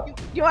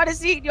up? You want to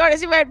see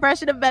my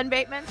impression of Ben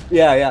Bateman?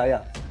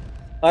 Yeah.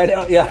 I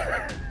know,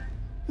 yeah.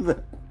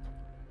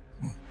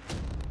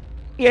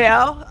 You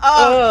know?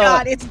 Oh,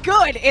 God, it's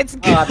good. It's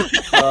good.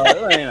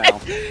 You know.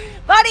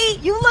 Buddy,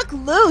 you look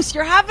loose.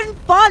 You're having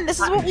fun. This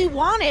is what we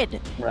wanted.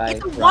 Right,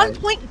 it's a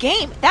 1-point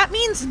game. That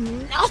means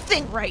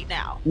nothing right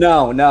now.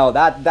 No,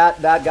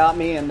 that got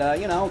me, and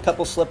you know, a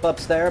couple slip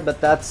ups there, but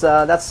that's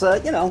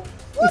you know,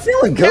 I'm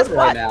feeling good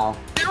right now.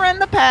 They're in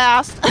the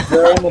past.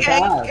 They're in the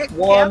past.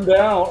 One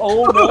down.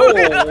 Oh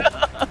no.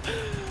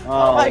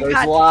 Oh, there's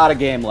a lot of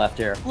game left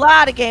here. A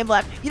lot of game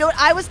left. You know what?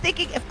 I was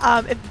thinking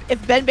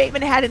if Ben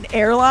Bateman had an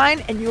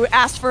airline and you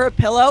asked for a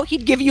pillow,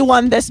 he'd give you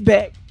one this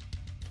big.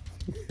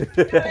 You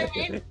know what I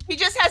mean? He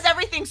just has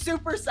everything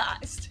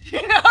supersized.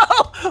 You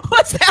know?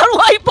 What's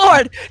that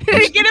whiteboard?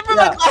 Did he get it from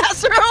a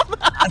classroom?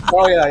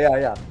 Oh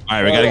yeah.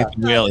 All right, we gotta get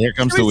the wheel. Here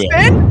comes the wheel.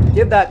 Spin?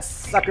 Give that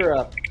sucker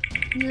up.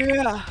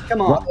 Yeah.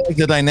 Come on. I like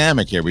the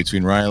dynamic here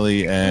between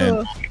Reilly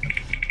and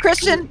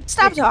Christian,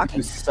 stop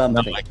talking.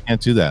 No, I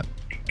can't do that.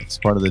 It's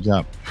part of the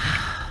job.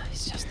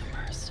 He's just the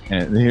worst.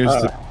 And here's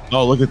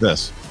oh, look at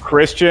this.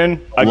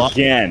 Christian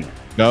again.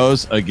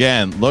 Goes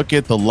again. Look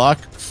at the luck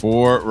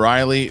for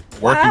Reilly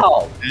working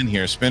in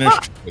here. Spinner's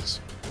choice.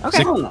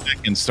 Okay. 6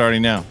 seconds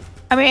starting now.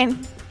 I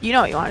mean, you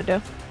know what you want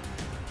to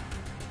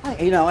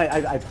do. You know,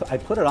 I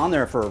put it on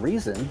there for a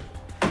reason.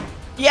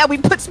 Yeah, we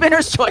put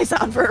Spinner's choice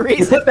on for a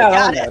reason. We put that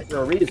on there for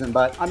a reason,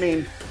 but I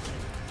mean,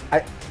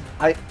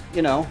 I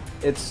you know,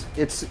 it's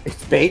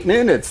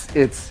Bateman. It's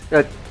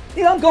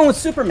you know, I'm going with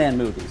Superman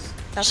movies.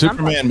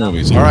 Superman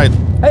movies. All right.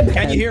 Hey,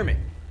 Can you hear me?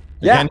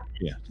 Yeah.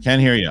 Can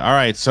hear you. All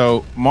right.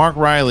 So Mark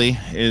Reilly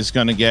is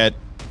going to get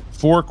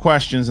 4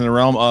 questions in the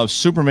realm of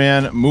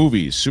Superman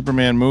movies.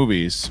 Superman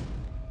movies.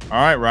 All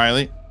right,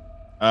 Reilly.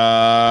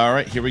 All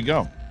right, here we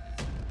go.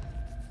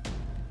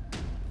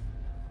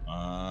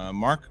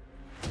 Mark.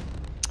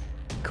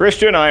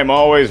 Christian, I am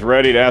always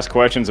ready to ask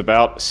questions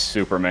about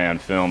Superman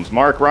films.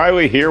 Mark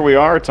Reilly, here we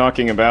are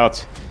talking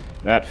about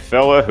that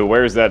fella who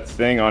wears that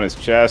thing on his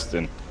chest,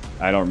 and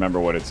I don't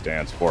remember what it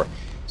stands for.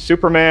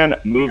 Superman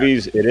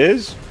movies it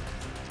is,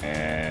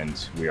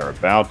 and we are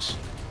about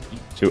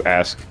to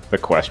ask the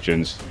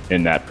questions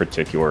in that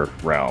particular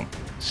realm.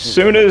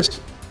 Soon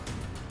as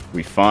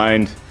we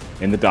find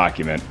in the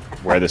document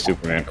where the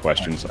Superman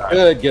questions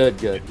are.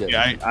 Good.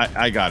 Yeah,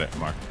 I got it,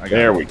 Mark.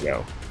 There we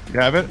go. You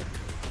have it?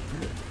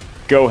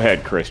 Go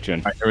ahead, Christian.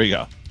 All right, here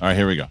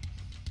we go.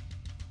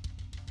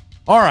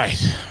 All right,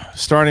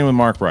 starting with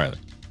Mark Reilly.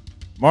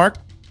 Mark,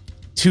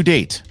 to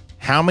date,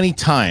 how many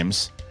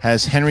times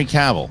has Henry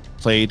Cavill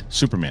played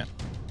Superman?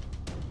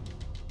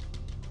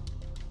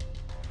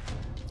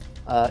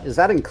 Is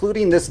that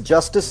including this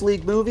Justice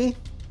League movie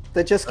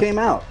that just came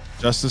out?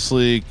 Justice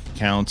League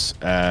counts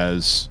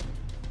as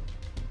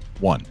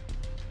 1.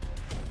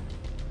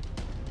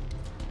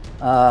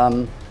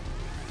 5,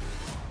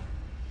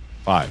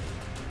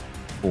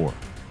 4,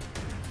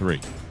 3,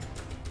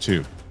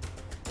 2,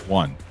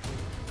 1.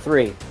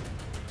 3.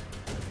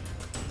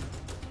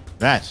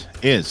 That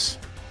is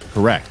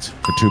correct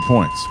for 2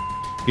 points.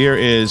 Here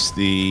is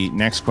the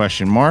next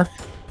question, Mark.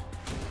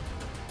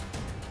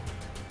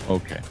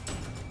 Okay.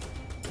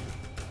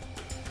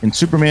 In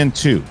Superman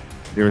 2,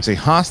 there is a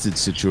hostage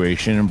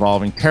situation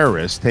involving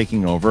terrorists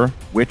taking over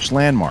which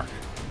landmark?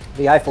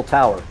 The Eiffel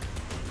Tower.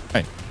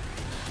 Right.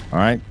 All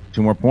right,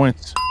 2 more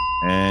points.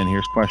 And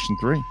here's question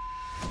 3.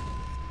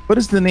 What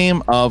is the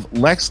name of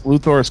Lex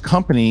Luthor's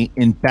company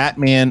in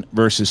Batman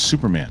versus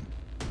Superman?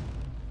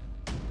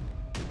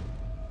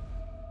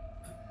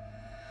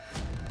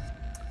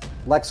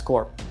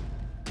 LexCorp.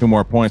 2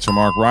 more points for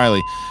Mark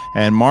Reilly.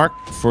 And Mark,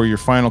 for your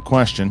final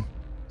question,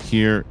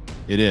 here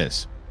it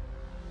is.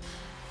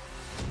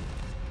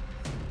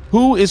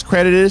 Who is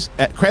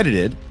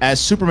credited as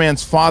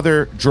Superman's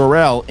father,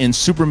 Jor-El, in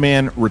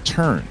Superman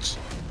Returns?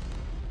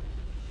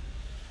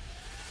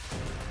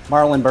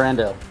 Marlon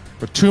Brando.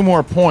 For 2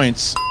 more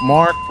points,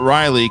 Mark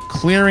Reilly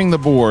clearing the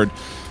board,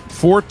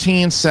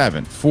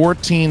 14-7,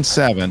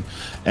 14-7,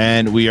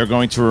 and we are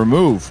going to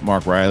remove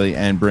Mark Reilly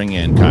and bring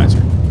in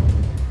Kaiser.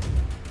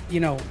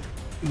 You know,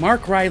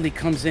 Mark Reilly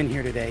comes in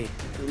here today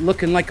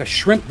looking like a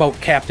shrimp boat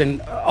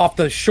captain off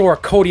the shore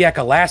of Kodiak,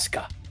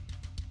 Alaska.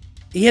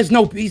 He's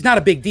not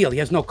a big deal. He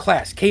has no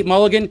class. Kate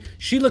Mulligan,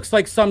 she looks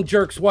like some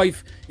jerk's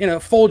wife in a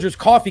Folgers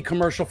coffee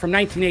commercial from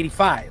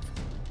 1985.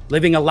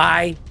 Living a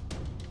lie.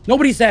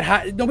 Nobody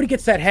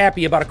gets that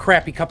happy about a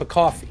crappy cup of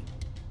coffee.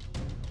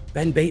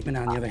 Ben Bateman,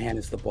 on the other hand,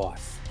 is the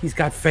boss. He's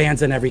got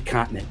fans on every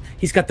continent.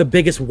 He's got the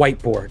biggest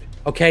whiteboard,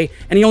 okay?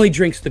 And he only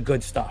drinks the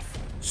good stuff.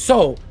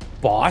 So,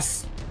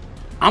 boss,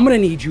 I'm gonna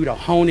need you to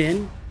hone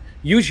in,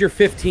 use your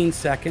 15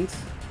 seconds,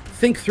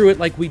 think through it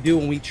like we do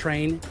when we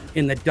train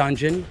in the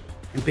dungeon,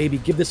 and baby,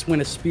 give this wheel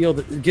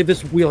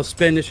a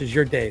spin. This is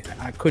your day.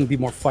 I couldn't be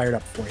more fired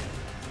up for you.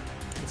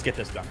 Let's get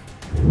this done.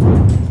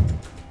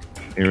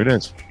 Here it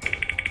is.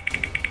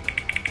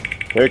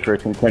 Okay,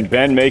 Christian, can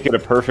Ben make it a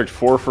perfect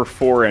 4 for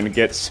 4 and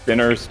get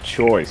Spinner's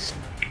choice?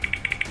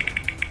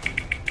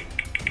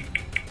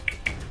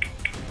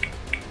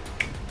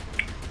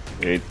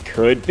 It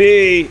could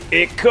be.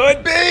 It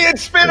could be.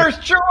 It's Spinner's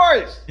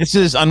Choice. This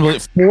is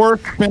unbelievable. 4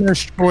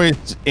 Spinner's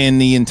Choice in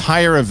the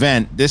entire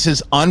event. This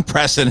is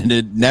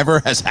unprecedented. Never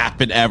has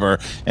happened ever,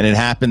 and it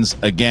happens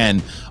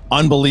again.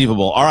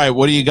 Unbelievable. All right,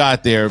 what do you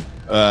got there,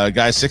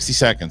 guys? 60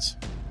 seconds.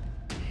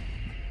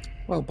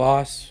 Well,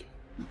 boss,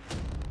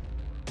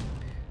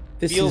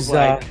 this Feels is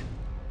like-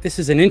 this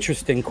is an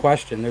interesting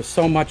question. There's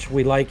so much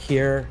we like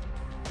here.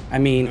 I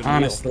mean,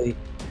 honestly,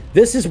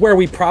 this is where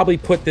we probably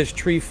put this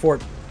Tree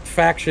Fort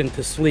faction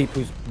to sleep,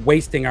 who's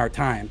wasting our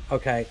time.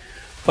 Okay,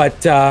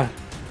 but I'm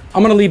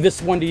gonna leave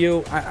this one to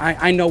you.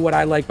 I know what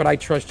I like, but I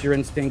trust your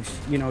instincts.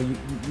 You know,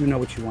 you know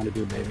what you want to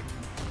do, baby.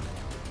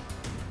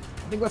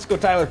 I think let's go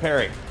Tyler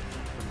Perry.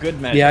 For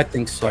good measure. Yeah, I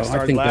think so. I I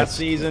started think last that's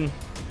season.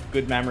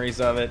 Good memories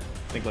of it.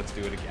 I think let's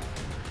do it again.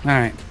 all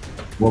right.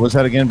 What was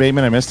that again,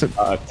 Bateman? I missed it.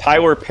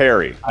 Tyler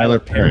Perry. Tyler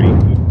Perry.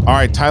 All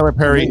right, Tyler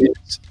Perry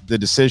is the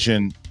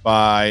decision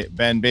by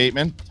Ben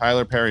Bateman.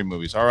 Tyler Perry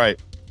movies. All right,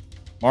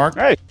 Mark.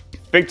 Hey,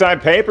 big time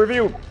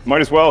pay-per-view.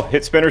 Might as well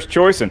hit Spinner's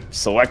Choice and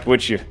select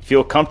what you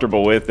feel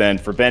comfortable with. And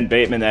for Ben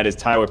Bateman, that is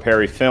Tyler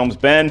Perry films.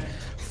 Ben,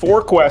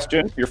 4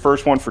 questions. Your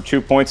first one for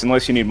 2 points,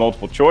 unless you need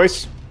multiple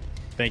choice.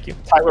 Thank you.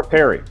 Tyler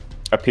Perry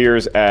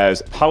appears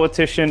as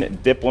politician,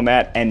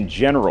 diplomat, and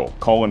general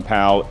Colin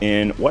Powell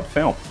in what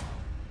film?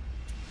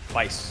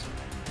 Vice.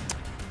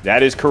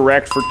 That is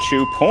correct for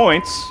 2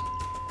 points.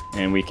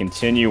 And we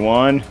continue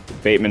on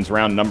Bateman's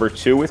round number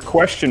 2 with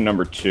question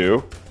number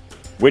 2.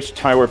 Which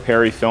Tyler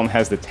Perry film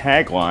has the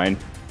tagline,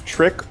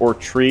 "Trick or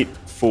Treat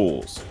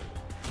Fools"?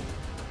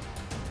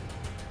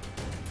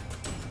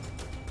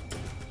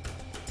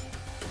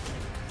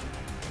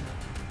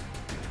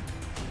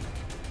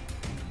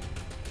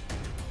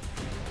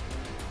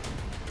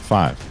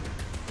 Five,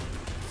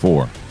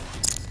 4,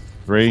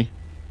 3.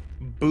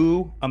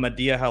 Boo, a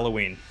Medea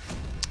Halloween.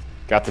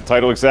 Got the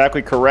title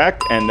exactly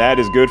correct, and that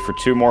is good for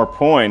 2 more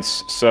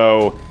points.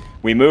 So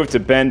we move to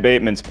Ben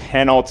Bateman's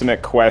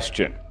penultimate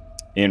question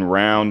in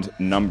round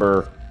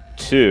number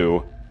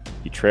 2.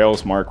 He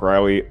trails Mark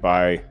Reilly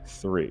by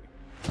 3.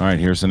 All right,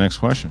 here's the next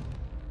question.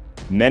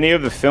 Many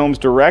of the films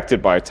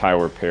directed by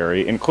Tyler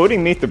Perry,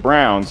 including Meet the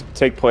Browns,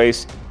 take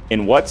place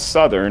in what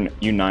southern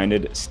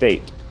United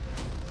State?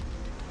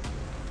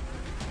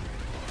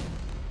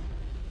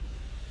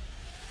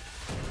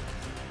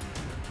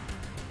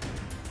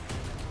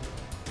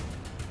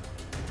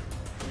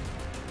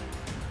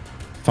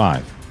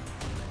 Five.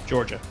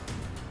 Georgia.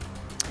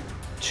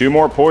 2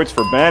 more points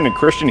for Ben. And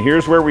Christian,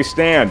 here's where we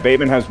stand.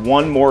 Bateman has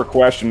 1 more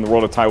question in the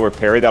world of Tyler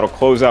Perry. That'll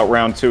close out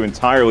round 2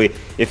 entirely.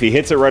 If he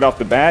hits it right off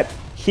the bat,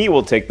 he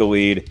will take the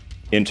lead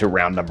into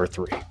round number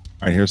 3. All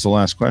right, here's the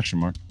last question,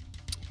 Mark.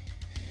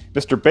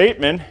 Mr.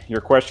 Bateman,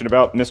 your question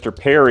about Mr.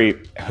 Perry.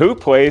 Who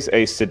plays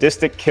a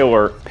sadistic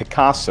killer,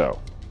 Picasso,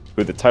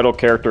 who the title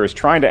character is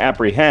trying to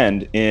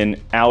apprehend in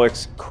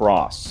Alex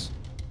Cross?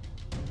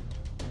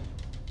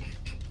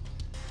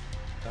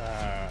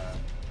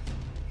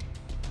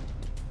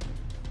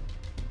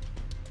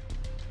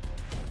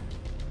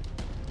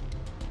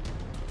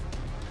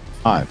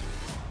 Five,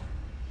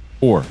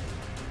 4,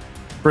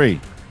 3,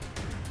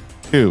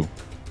 2.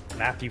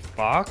 Matthew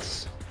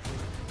Fox.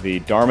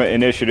 The Dharma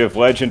Initiative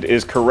legend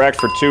is correct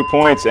for 2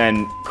 points.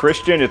 And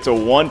Christian, it's a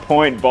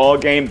 1-point ball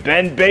game.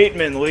 Ben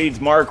Bateman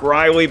leads Mark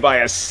Reilly by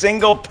a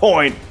single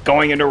point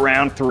going into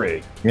round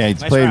 3. Yeah,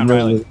 he's Nice played round,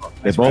 really. Reilly.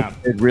 They Nice both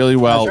round. did really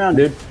well. Nice round,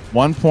 dude.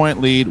 1 point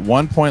lead.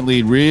 1 point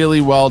lead. Really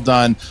well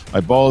done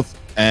by both.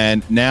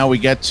 And now we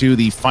get to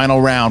the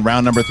final round,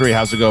 round number 3.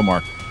 How's it go,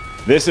 Mark?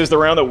 This is the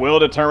round that will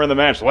determine the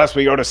match, lest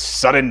we go to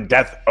sudden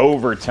death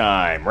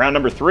overtime. Round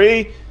number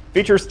 3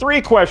 features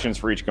 3 questions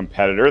for each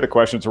competitor. The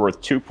questions are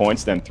worth 2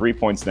 points, then 3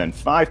 points, then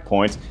 5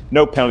 points.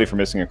 No penalty for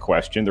missing a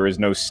question. There is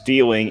no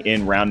stealing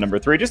in round number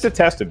 3. Just a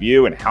test of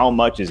you and how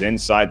much is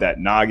inside that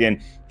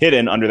noggin,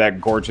 hidden under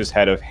that gorgeous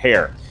head of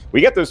hair.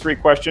 We get those 3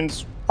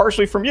 questions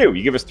partially from you.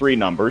 You give us 3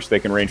 numbers. They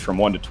can range from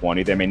 1 to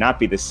 20. They may not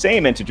be the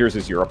same integers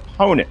as your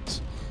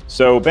opponent.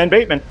 So, Ben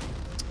Bateman,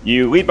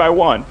 you lead by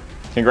 1.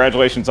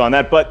 Congratulations on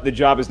that, but the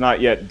job is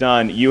not yet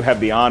done. You have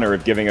the honor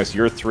of giving us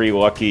your 3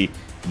 lucky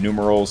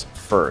numerals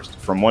first.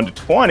 From 1 to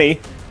 20,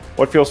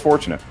 what feels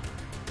fortunate?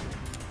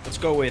 Let's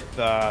go with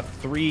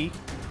 3,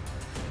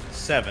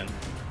 7,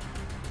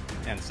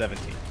 and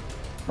 17.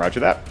 Roger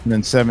that. And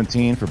then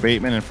 17 for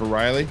Bateman and for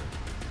Reilly.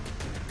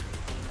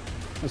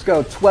 Let's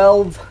go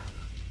 12,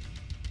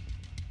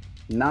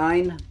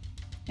 9,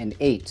 and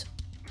 8.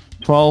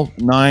 12,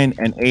 9,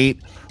 and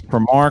 8 for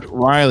Mark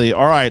Reilly.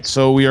 All right,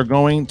 so we are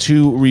going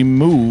to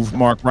remove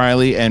Mark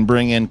Reilly and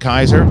bring in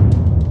Kaiser.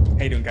 How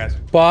you doing, guys?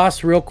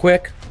 Boss, real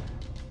quick,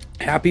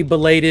 happy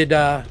belated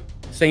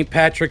St.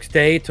 Patrick's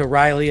Day to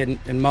Reilly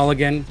and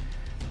Mulligan.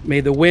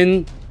 May the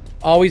wind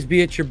always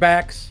be at your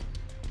backs,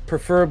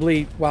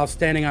 preferably while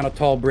standing on a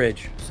tall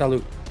bridge.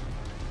 Salute.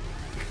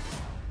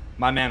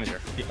 My manager,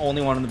 the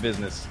only one in the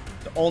business,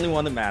 the only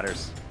one that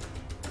matters.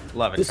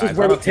 Love it, This guys. is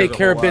where I we don't care take the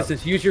care of whole lot.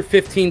 business. Use your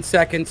 15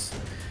 seconds.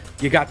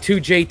 You got 2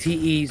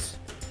 JTEs.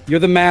 You're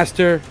the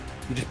master.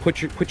 You just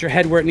put your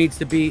head where it needs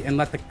to be and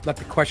let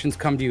the questions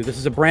come to you. This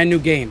is a brand new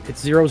game.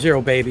 It's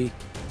 0-0, baby.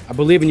 I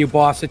believe in you,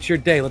 boss. It's your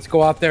day. Let's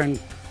go out there and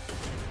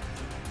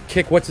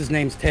kick what's his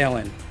name's tail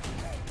in.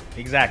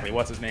 Exactly.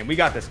 What's his name? We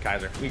got this,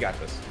 Kaiser. We got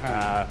this.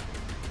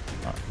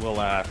 We'll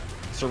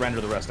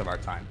surrender the rest of our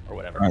time or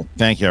whatever. All right,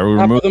 thank you.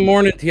 Top of the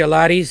morning to you,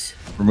 laddies.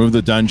 Remove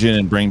the dungeon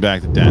and bring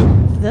back the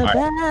den. The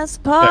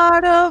best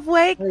part of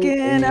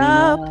waking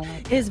up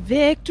is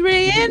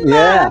victory in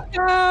Yeah. my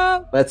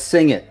cup. Let's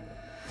sing it.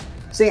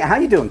 Sing it. How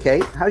you doing,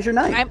 Kate? How's your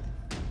night?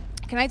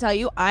 Can I tell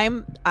you,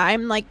 I'm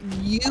like,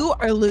 you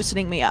are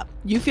loosening me up.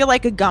 You feel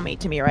like a gummy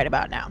to me right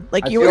about now.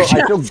 Like I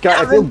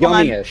feel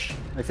gummy-ish.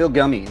 I feel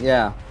gummy.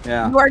 Yeah,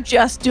 yeah. You are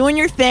just doing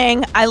your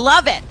thing. I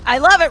love it. I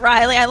love it,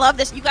 Reilly. I love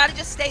this. You got to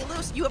just stay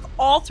loose. You have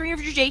all 3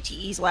 of your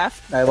JTEs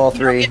left. I have all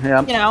 3. You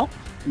know.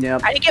 Yeah.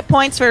 I didn't get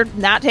points for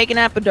not taking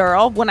an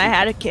epidural when I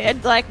had a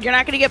kid. Like, you're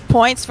not going to get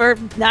points for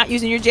not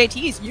using your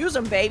JTs. Use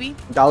them, baby.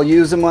 I'll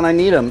use them when I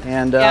need them.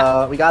 And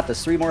we got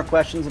this. 3 more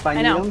questions if I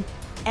need them.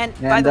 And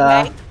by the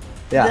way,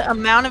 yeah. The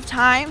amount of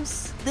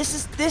times,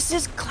 this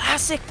is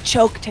classic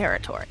choke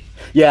territory.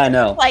 Yeah, I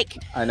know. Like,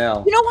 I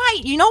know. You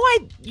know why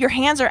your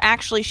hands are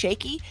actually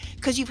shaky?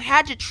 Because you've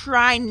had to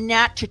try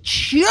not to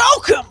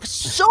choke them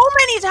so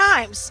many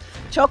times.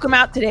 Choke them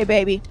out today,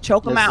 baby.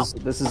 Choke them out.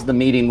 This is the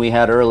meeting we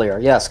had earlier.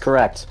 Yes,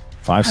 correct.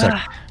 5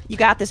 seconds. You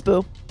got this,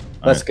 boo.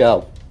 Let's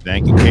go.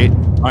 Thank you, Kate.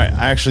 All right,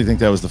 I actually think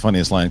that was the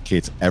funniest line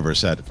Kate's ever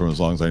said from as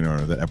long as I know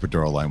her. That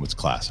epidural line was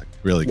classic.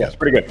 Really good. Yeah, it's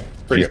pretty good.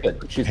 Pretty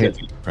good. She's good.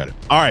 Credit.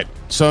 All right,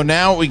 so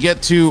now we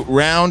get to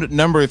round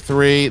number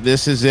 3.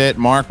 This is it.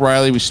 Mark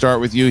Reilly, we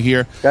start with you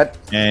here. Good.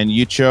 And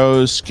you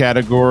chose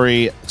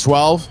category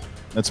 12.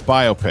 That's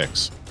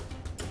biopics.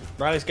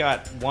 Reilly's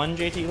got 1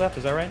 JT left.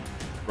 Is that right?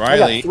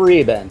 Reilly. I got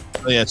 3, Ben.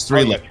 Reilly has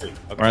 3 left. 3.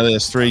 Okay. Reilly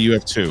has 3. You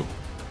have 2.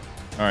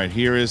 All right,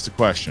 here is the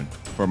question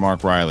for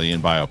Mark Reilly in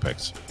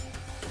biopics.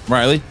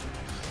 Reilly,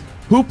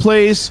 who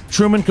plays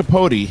Truman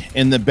Capote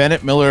in the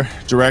Bennett Miller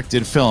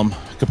directed film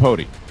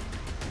Capote?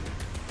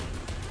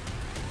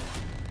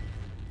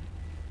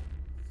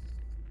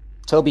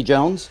 Toby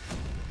Jones.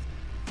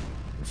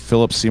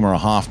 Philip Seymour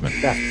Hoffman.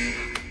 Yeah.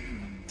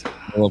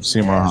 Philip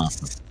Seymour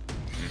Hoffman.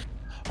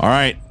 All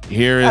right,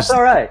 That's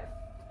all right.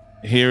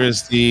 Here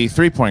is the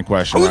 3-point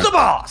question. Who's the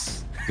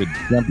boss? To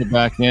jump it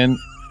back in.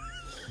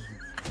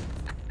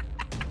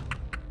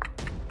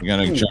 We're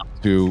gonna jump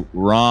to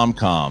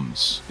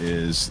rom-coms.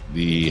 Is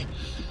the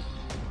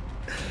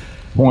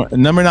point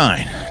number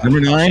 9?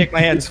 Number 9. I'll shake my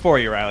hands for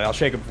you, Reilly. I'll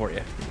shake them for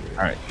you. All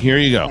right, here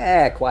you go.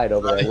 Quiet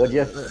over there, would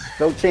you?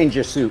 Don't change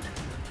your suit.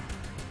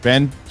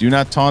 Ben, do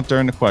not taunt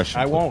during the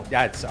question. I won't.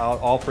 Yeah, it's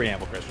all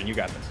preamble, Christian. You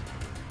got this.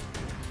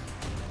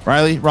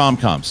 Reilly,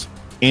 rom-coms.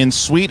 In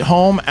Sweet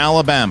Home,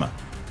 Alabama,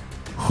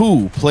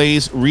 who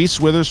plays Reese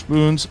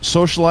Witherspoon's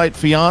socialite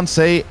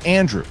fiance,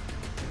 Andrew?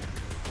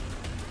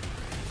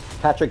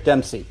 Patrick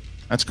Dempsey.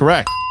 That's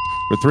correct.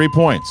 For 3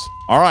 points.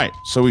 All right,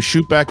 so we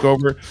shoot back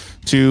over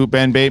to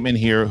Ben Bateman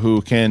here,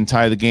 who can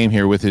tie the game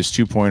here with his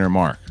 2-pointer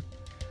mark.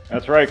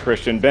 That's right,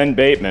 Christian. Ben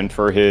Bateman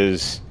for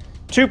his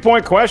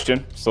 2-point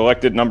question,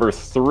 selected number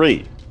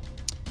 3.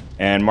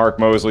 And Mark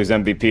Mosley's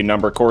MVP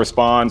number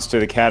corresponds to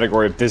the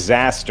category of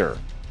disaster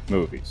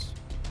movies.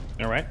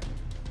 All right.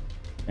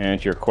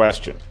 And your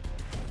question.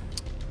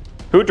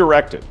 Who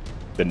directed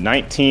the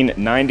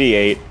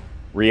 1998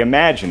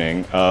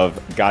 reimagining of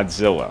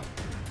Godzilla?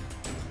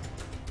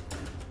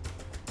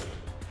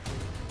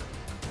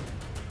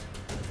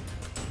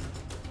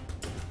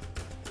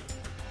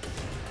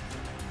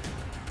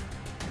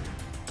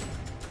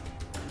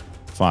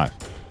 Five.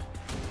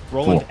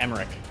 Roland 4.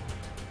 Emmerich.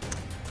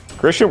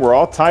 Christian, we're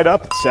all tied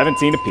up at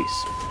 17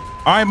 apiece.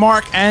 All right,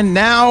 Mark, and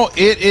now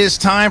it is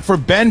time for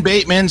Ben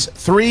Bateman's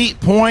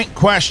 3-point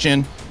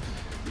question.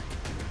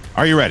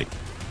 Are you ready?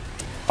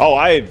 Oh,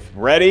 I'm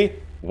ready,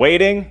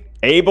 waiting,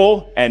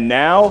 able, and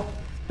now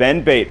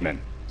Ben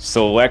Bateman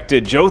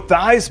selected Joe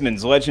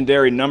Theismann's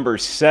legendary number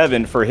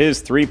 7 for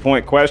his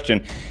 3-point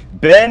question.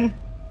 Ben,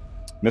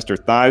 Mr.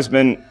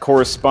 Theismann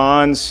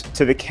corresponds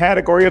to the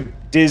category of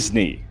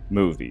Disney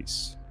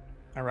movies.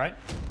 All right.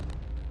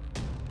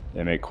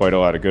 They make quite a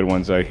lot of good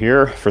ones out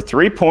here for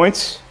 3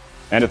 points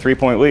and a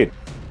 3-point lead.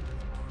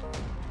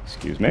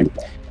 Excuse me.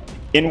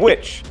 In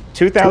which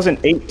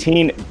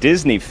 2018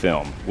 Disney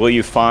film will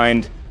you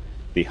find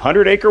the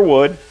 100-acre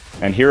wood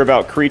and hear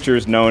about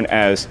creatures known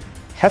as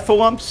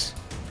heffalumps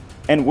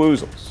and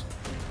woozles?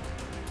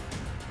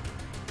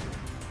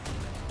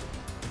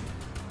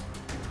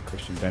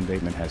 Christian Ben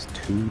Bateman has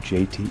 2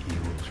 JTE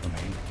rules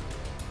remaining.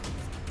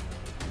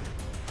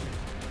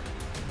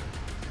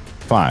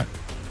 5,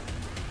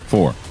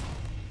 4,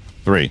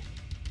 3,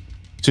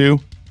 2,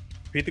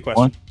 Repeat the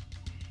question. 1.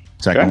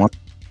 Second one.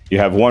 You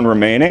have 1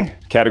 remaining.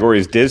 Category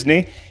is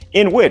Disney.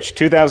 In which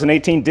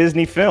 2018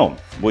 Disney film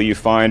will you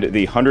find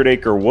the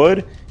 100-acre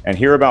wood and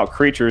hear about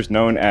creatures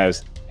known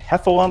as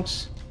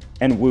heffalumps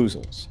and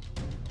woozles?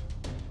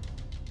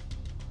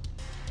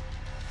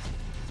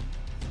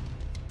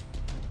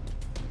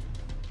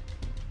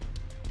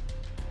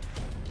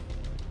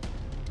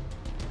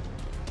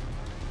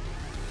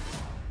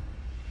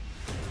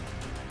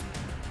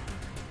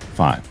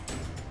 5,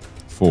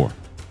 4,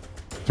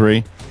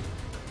 3,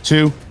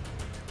 2,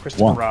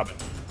 Christopher 1. Robin.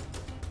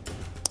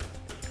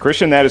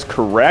 Christian, that is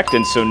correct.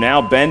 And so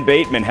now Ben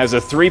Bateman has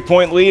a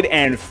 3-point lead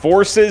and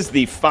forces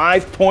the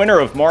 5-pointer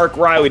of Mark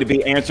Reilly to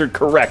be answered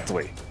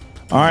correctly.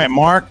 All right,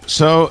 Mark.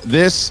 So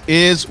this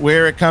is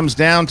where it comes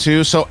down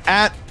to. So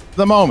at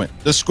the moment,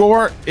 the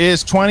score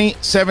is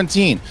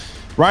 20-17.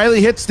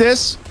 Reilly hits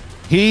this.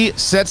 He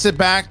sets it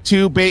back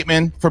to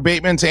Bateman for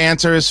Bateman to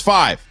answer his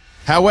 5.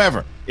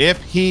 However, if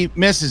he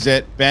misses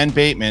it, Ben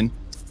Bateman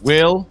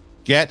will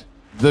get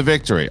the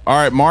victory. All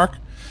right, Mark.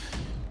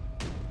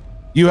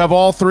 You have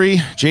all 3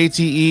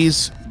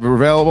 JTEs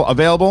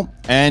available,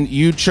 and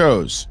you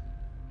chose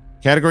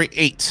category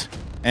 8,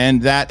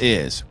 and that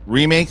is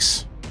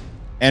remakes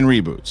and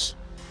reboots.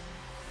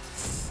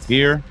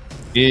 Here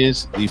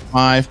is the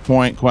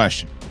 5-point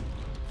question.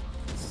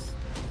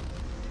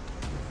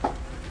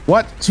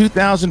 What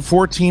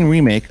 2014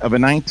 remake of a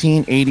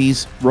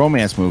 1980s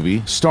romance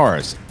movie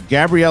stars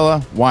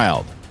Gabriella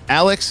Wilde,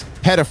 Alex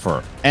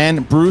Pettyfer,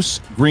 and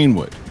Bruce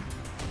Greenwood?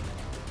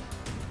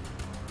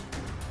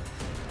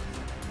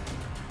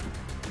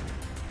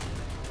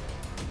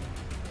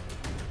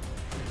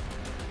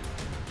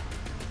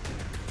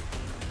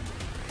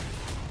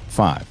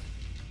 Five,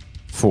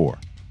 4,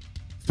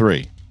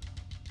 3,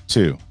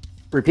 2.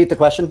 Repeat the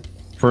question.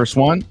 First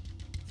one.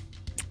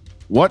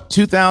 What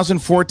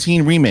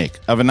 2014 remake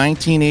of a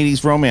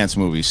 1980s romance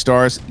movie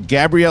stars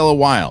Gabriella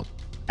Wilde,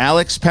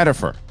 Alex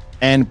Pettyfer,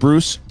 and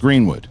Bruce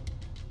Greenwood?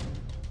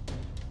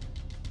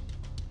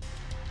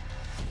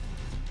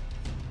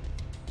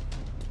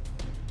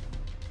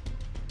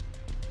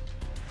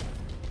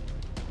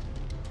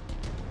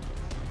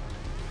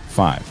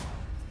 Five,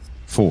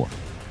 4,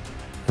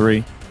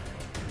 3,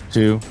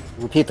 2.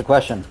 Repeat the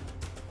question.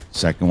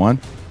 Second one.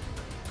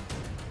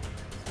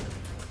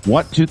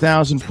 What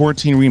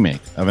 2014 remake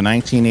of a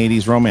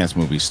 1980s romance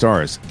movie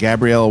stars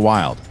Gabriella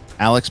Wilde,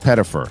 Alex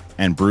Pettyfer,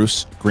 and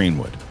Bruce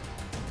Greenwood?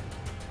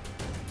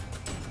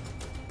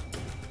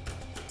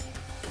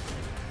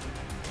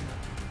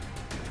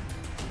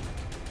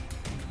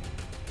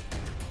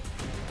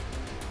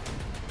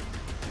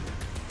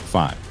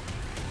 Five,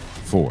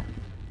 4,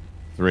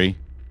 3,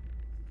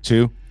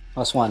 2.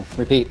 +1.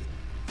 Repeat.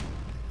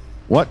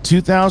 What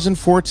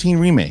 2014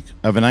 remake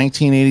of a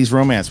 1980s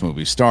romance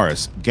movie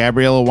stars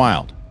Gabriella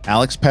Wilde,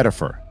 Alex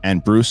Pettyfer,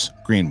 and Bruce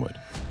Greenwood?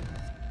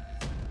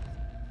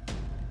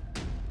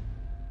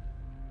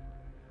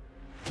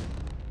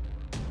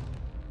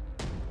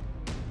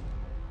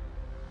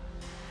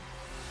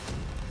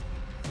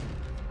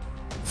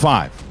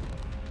 Five,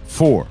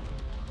 4,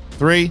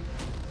 3,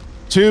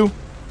 2.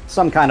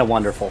 Some Kind of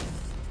Wonderful.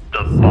 The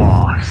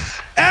Boss.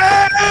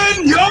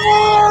 And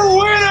your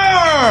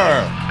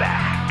winner,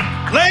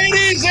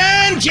 ladies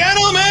and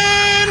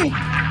gentlemen,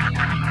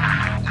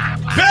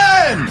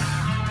 Ben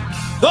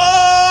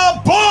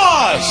the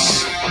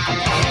Boss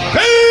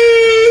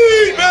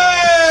Bateman!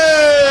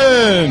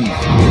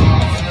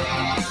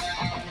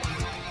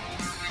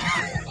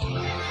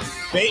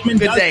 Bateman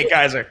Good does day, it.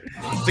 Kaiser.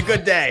 It's a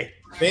good day.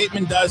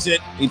 Bateman does it.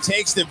 He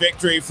takes the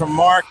victory from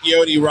Mark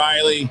Yodi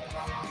Reilly,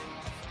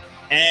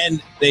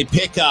 and they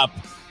pick up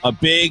a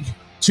big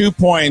 2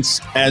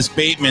 points as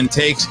Bateman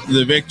takes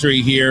the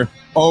victory here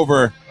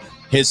over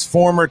his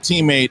former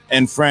teammate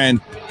and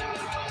friend.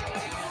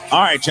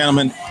 All right,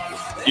 gentlemen,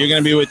 you're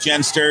going to be with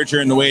Jen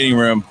Sturger in the waiting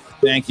room.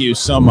 Thank you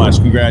so much.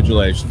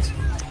 Congratulations.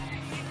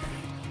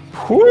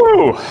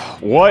 Whew,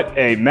 what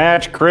a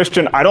match,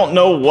 Christian. I don't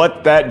know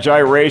what that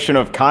gyration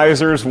of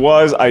Kaiser's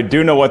was. I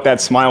do know what that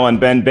smile on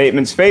Ben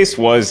Bateman's face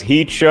was.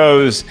 He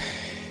chose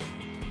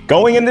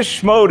going in the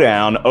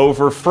Schmoedown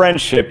over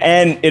friendship,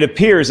 and it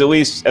appears, at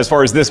least as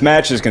far as this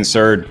match is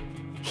concerned,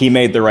 he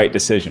made the right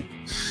decision.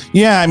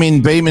 Yeah, I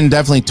mean, Bateman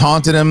definitely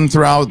taunted him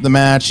throughout the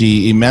match.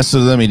 He messed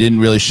with him. He didn't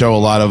really show a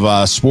lot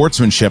of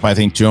sportsmanship, I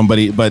think, to him.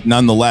 But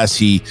nonetheless,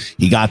 he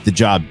got the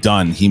job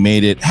done. He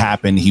made it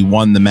happen. He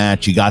won the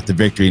match. He got the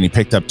victory, and he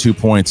picked up 2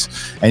 points.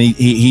 And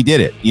he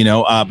did it, you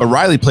know. But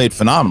Reilly played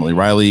phenomenally.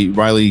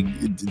 Reilly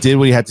did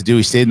what he had to do.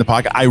 He stayed in the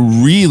pocket. I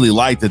really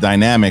like the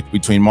dynamic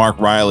between Mark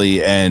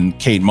Reilly and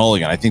Kate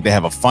Mulligan. I think they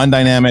have a fun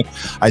dynamic.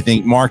 I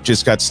think Mark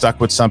just got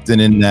stuck with something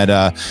in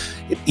that.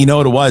 You know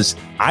what it was?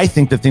 I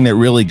think the thing that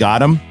really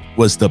got him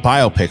was the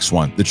biopics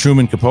one, the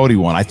Truman Capote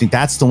one. I think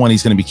that's the one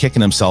he's going to be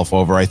kicking himself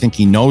over. I think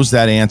he knows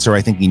that answer.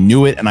 I think he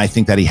knew it. And I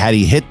think that had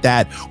he hit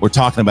that, we're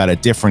talking about a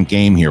different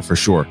game here for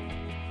sure.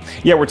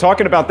 Yeah, we're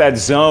talking about that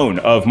zone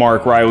of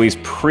Mark Reilly's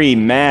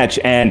pre-match,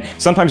 and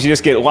sometimes you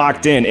just get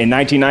locked in. In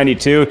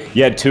 1992,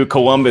 you had 2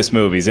 Columbus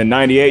movies. In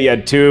 98, you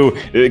had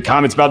 2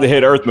 Comets About to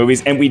Hit Earth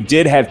movies, and we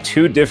did have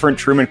 2 different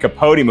Truman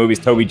Capote movies.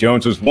 Toby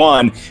Jones was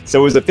one,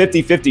 so it was a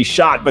 50-50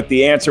 shot, but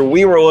the answer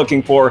we were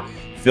looking for,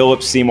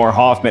 Philip Seymour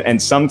Hoffman,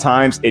 and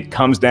sometimes it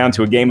comes down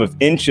to a game of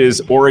inches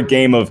or a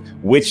game of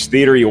which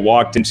theater you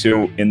walked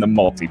into in the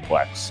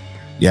multiplex.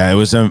 Yeah, it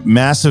was a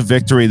massive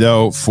victory,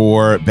 though,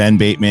 for Ben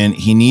Bateman.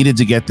 He needed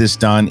to get this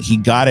done. He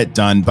got it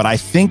done. But I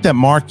think that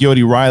Mark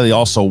Yodi Reilly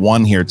also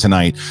won here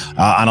tonight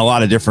on a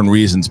lot of different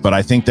reasons. But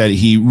I think that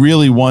he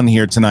really won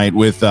here tonight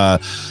with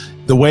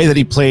the way that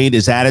he played,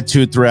 his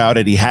attitude throughout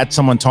it. He had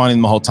someone taunting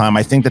him the whole time.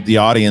 I think that the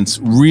audience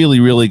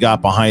really, really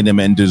got behind him,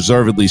 and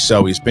deservedly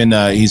so. He's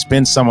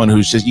been someone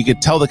who's just, you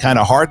could tell the kind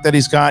of heart that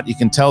he's got. You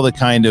can tell the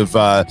kind of,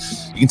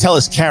 you can tell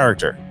his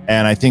character.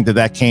 And I think that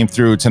that came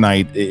through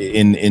tonight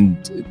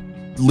in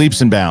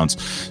leaps and bounds.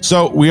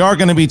 So we are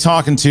going to be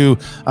talking to,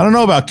 I don't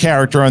know about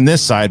character on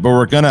this side, but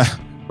we're going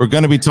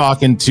to be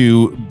talking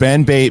to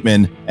Ben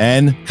Bateman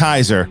and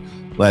Kaiser,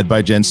 led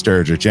by Jen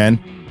Sturger. Jen,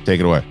 take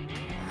it away.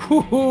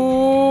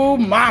 Ooh,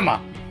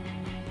 mama.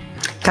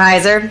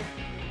 Kaiser,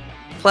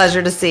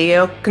 pleasure to see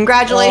you.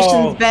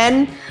 Congratulations,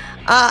 Ben.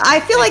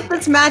 I feel like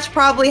this match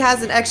probably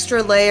has an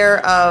extra layer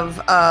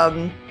of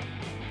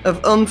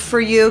oomph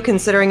for you,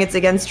 considering it's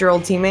against your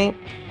old teammate.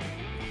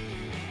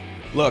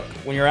 Look,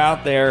 when you're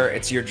out there,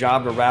 it's your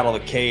job to rattle the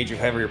cage of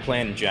whoever you're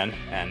playing, Jen.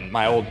 And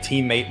my old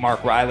teammate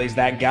Mark Reilly's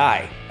that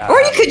guy. Or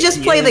you could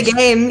just play the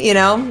game, you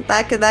know.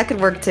 That could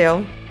work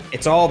too.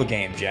 It's all the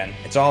game, Jen.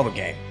 It's all the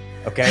game.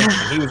 Okay? And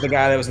he was the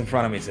guy that was in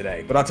front of me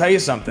today. But I'll tell you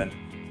something.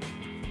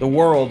 The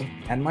world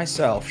and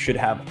myself should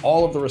have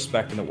all of the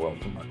respect in the world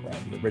for Mark Reilly,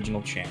 the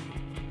original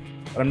champion.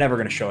 But I'm never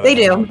going to show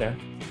that out there.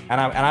 And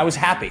I was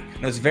happy.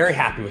 And I was very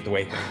happy with the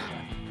way things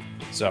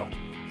went. So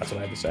that's what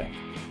I have to say.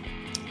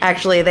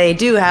 Actually, they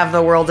do have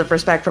the world of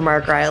respect for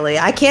Mark Reilly.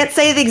 I can't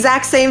say the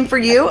exact same for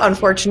you,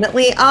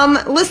 unfortunately.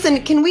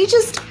 Listen, can we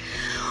just...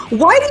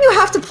 Why do you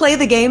have to play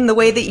the game the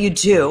way that you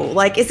do?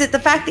 Like, is it the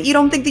fact that you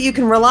don't think that you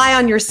can rely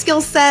on your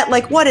skill set?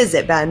 Like, what is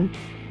it, Ben?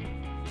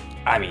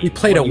 I mean, we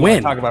played a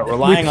win. Talk about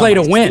relying we played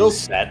on a win. Skill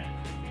set.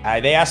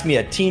 They asked me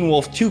a Teen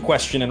Wolf 2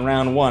 question in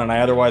round 1, and I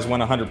otherwise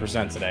went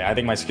 100% today. I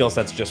think my skill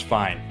set's just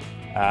fine.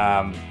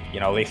 You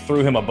know, they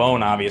threw him a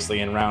bone,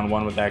 obviously, in round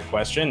 1 with that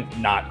question.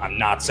 I'm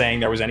not saying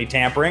there was any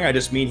tampering. I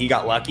just mean he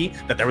got lucky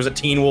that there was a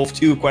Teen Wolf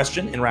 2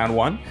 question in round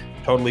 1.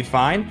 Totally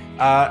fine.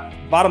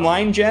 Bottom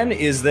line, Jen,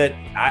 is that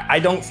I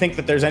don't think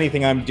that there's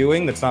anything I'm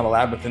doing that's not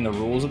allowed within the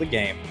rules of the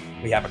game.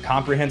 We have a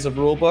comprehensive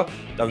rule book.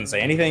 Doesn't say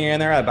anything in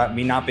there about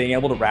me not being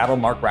able to rattle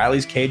Mark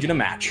Reilly's cage in a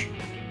match.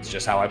 It's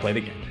just how I play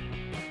the game.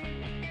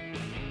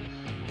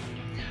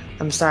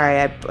 I'm sorry,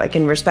 I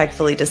can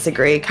respectfully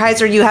disagree.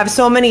 Kaiser, you have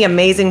so many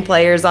amazing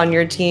players on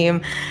your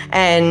team,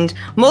 and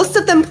most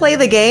of them play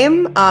the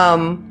game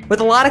with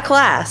a lot of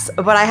class.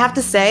 But I have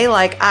to say,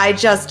 like, I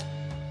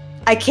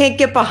can't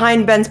get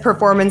behind Ben's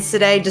performance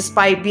today,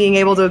 despite being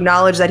able to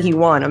acknowledge that he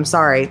won. I'm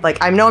sorry. Like,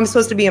 I know I'm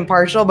supposed to be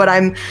impartial, but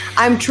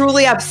I'm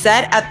truly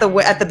upset at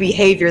the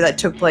behavior that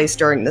took place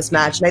during this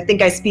match, and I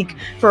think I speak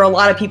for a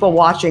lot of people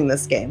watching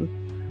this game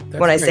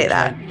when I say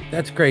that.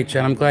 That's great,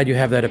 Jen. I'm glad you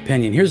have that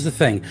opinion. Here's the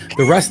thing.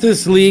 The rest of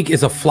this league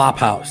is a flop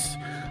house.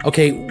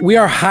 Okay, we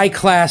are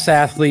high-class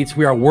athletes.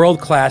 We are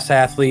world-class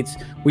athletes.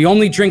 We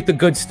only drink the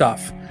good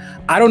stuff.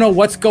 I don't know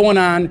what's going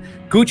on.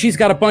 Gucci's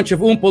got a bunch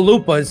of Oompa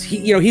Loompas.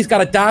 He's got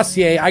a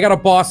dossier. I got a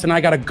boss, and I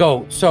got a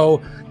goat.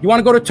 So you want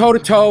to go to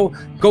toe-to-toe,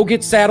 go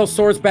get Saddle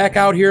Swords back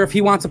out here. If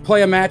he wants to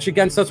play a match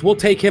against us, we'll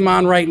take him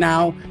on right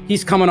now.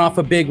 He's coming off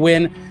a big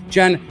win.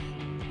 Jen,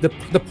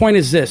 the point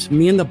is this.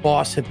 Me and the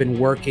boss have been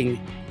working.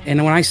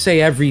 And when I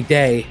say every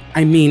day,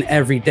 I mean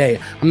every day.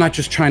 I'm not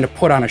just trying to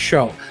put on a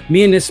show.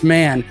 Me and this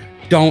man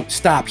don't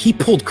stop. He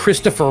pulled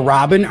Christopher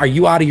Robin. Are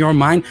you out of your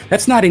mind?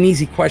 That's not an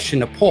easy question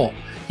to pull.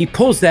 He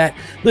pulls that.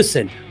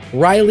 Listen,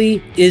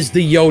 Reilly is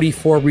the Yodi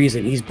for a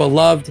reason. He's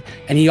beloved,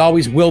 and he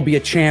always will be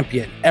a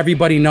champion.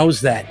 Everybody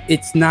knows that.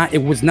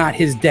 It was not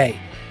his day.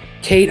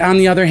 Kate, on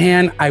the other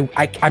hand,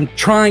 I'm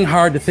trying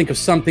hard to think of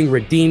something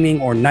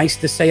redeeming or nice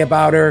to say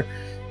about her.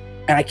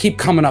 And I keep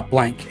coming up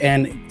blank.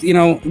 And, you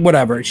know,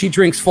 whatever. She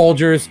drinks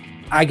Folgers.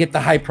 I get the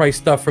high-priced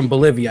stuff from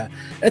Bolivia.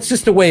 That's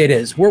just the way it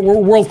is. We're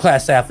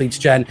world-class athletes,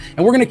 Jen,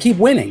 and we're going to keep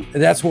winning.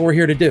 That's what we're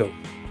here to do.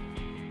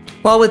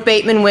 Well, with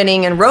Bateman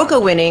winning and Roca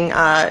winning,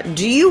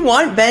 do you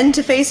want Ben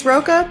to face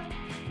Roca?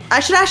 I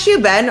should ask you,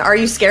 Ben, are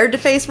you scared to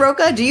face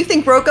Roca? Do you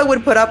think Roca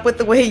would put up with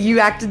the way you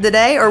acted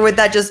today? Or would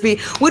that just be,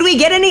 would we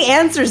get any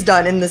answers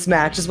done in this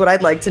match is what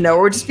I'd like to know.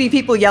 Or would it just be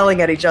people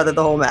yelling at each other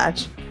the whole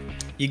match?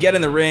 You get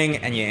in the ring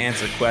and you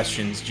answer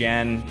questions,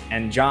 Jen.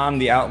 And John,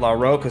 the Outlaw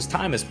Roca's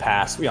time has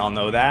passed. We all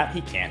know that.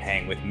 He can't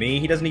hang with me.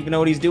 He doesn't even know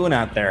what he's doing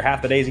out there.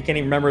 Half the days he can't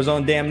even remember his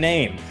own damn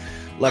name.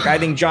 Look, I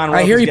think John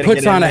Roca's I hear he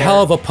puts on a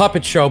hell of a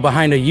puppet show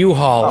behind a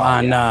U-Haul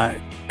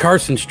on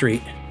Carson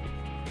Street.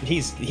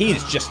 He's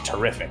just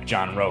terrific,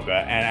 John Roca.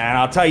 And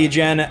I'll tell you,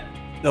 Jen,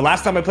 the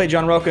last time I played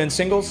John Roca in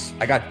singles,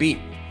 I got beat.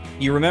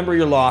 You remember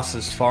your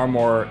losses far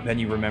more than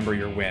you remember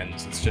your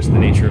wins. It's just the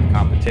nature of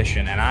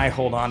competition, and I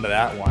hold on to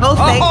that one. Oh,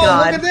 thank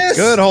God. Look at this.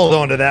 Good hold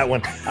on to that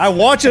one. I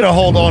want you to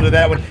hold on to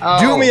that one.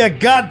 Do me a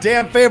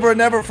goddamn favor and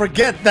never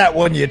forget that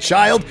one, you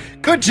child.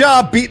 Good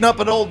job beating up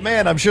an old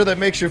man. I'm sure that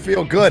makes you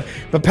feel good.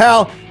 But,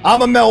 pal,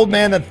 I'm an old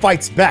man that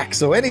fights back,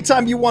 so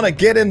anytime you want to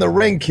get in the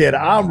ring, kid,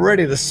 I'm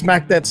ready to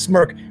smack that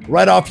smirk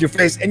right off your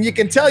face. And you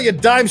can tell your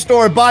dime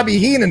store Bobby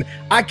Heenan,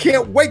 I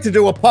can't wait to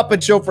do a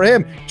puppet show for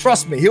him.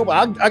 Trust me,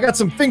 I got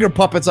some finger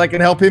puppets I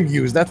can help him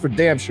use. That's for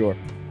damn sure.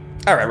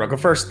 All right, Rocco.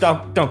 First,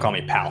 don't call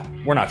me pal.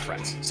 We're not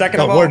friends. Second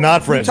No, of all, we're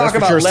not friends. You talk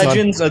That's for about sure, son.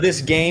 legends of this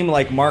game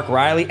like Mark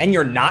Reilly, and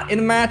you're not in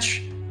a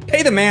match.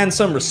 Pay the man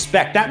some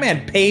respect. That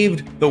man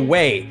paved the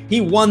way.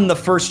 He won the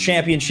first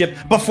championship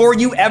before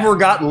you ever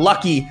got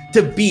lucky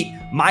to beat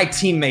my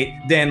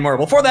teammate Dan Murray.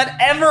 Before that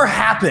ever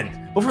happened,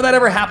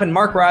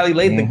 Mark Reilly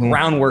laid the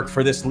groundwork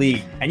for this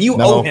league, and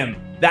you owe him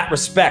that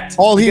respect.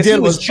 All he because did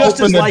was just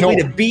open as the likely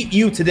door. to beat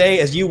you today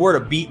as you were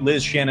to beat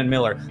Liz Shannon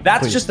Miller.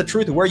 That's just the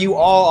truth of where you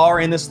all are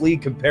in this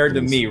league compared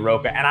to me,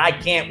 Roka. And I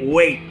can't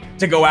wait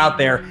to go out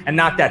there and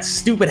knock that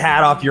stupid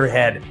hat off your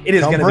head. It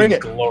is going to be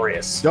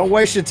glorious. Don't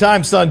waste your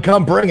time, son.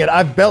 Come bring it.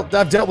 I've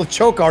dealt with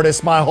choke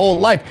artists my whole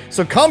life.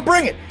 So come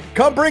bring it.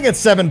 Come bring it,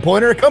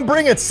 7-pointer. Come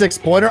bring it,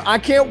 6-pointer. I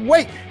can't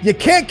wait. You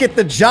can't get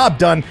the job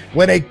done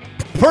when a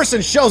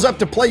person shows up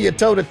to play you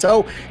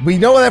toe-to-toe. We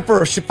know that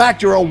for a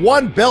fact. You're a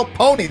one-belt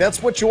pony.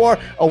 That's what you are,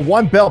 a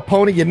one-belt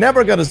pony. You're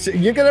never going to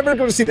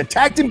see the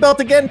tag team belt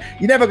again.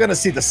 You're never going to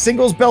see the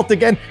singles belt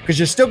again because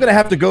you're still going to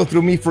have to go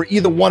through me for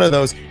either one of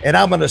those, and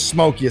I'm going to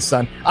smoke you,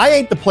 son. I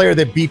ain't the player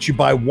that beat you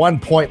by 1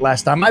 point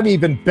last time. I'm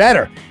even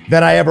better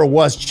than I ever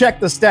was. Check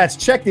the stats.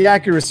 Check the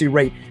accuracy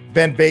rate.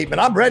 Ben Bateman,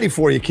 I'm ready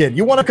for you, kid.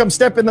 You want to come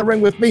step in the ring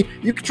with me?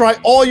 You can try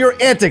all your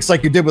antics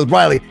like you did with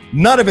Reilly.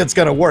 None of it's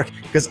going to work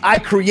because I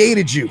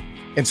created you,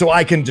 and so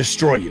I can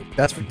destroy you.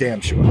 That's for damn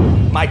sure.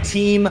 My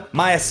team,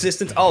 my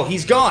assistants. Oh,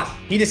 he's gone.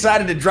 He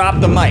decided to drop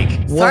the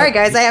mic. Sorry,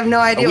 guys. I have no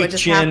idea what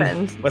just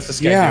happened. What's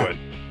this guy doing?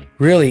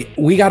 Really,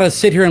 we got to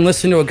sit here and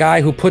listen to a guy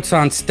who puts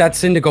on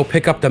Stetson to go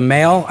pick up the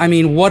mail. I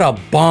mean, what a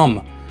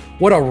bum.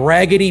 What a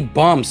raggedy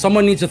bum.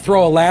 Someone needs to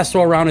throw a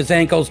lasso around his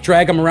ankles,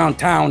 drag him around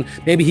town.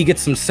 Maybe he gets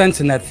some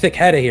sense in that thick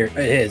head of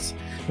his.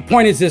 The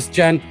point is this,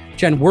 Jen,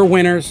 we're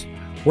winners.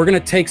 We're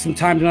going to take some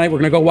time tonight. We're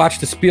going to go watch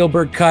the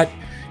Spielberg cut.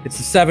 It's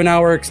a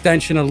 7-hour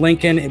extension of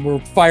Lincoln. And we're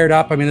fired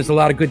up. I mean, there's a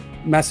lot of good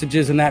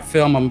messages in that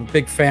film. I'm a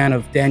big fan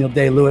of Daniel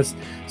Day-Lewis.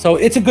 So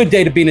it's a good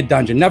day to be in a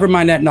dungeon. Never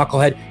mind that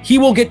knucklehead. He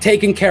will get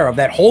taken care of.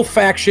 That whole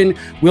faction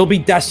will be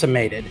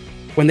decimated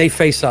when they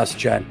face us,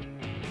 Jen.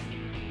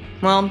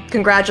 Well,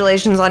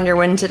 congratulations on your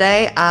win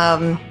today.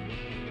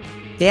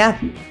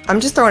 Yeah, I'm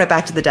just throwing it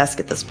back to the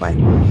desk at this point.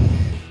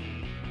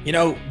 You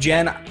know,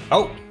 Jen,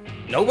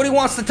 nobody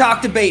wants to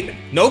talk to Bateman.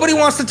 Nobody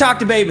wants to talk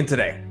to Bateman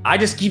today. I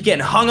just keep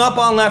getting hung up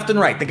on left and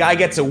right. The guy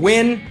gets a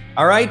win,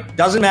 all right?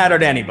 Doesn't matter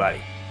to anybody.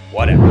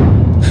 Whatever.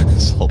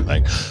 This whole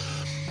thing.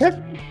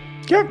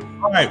 Yep.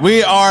 All right,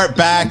 we are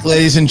back,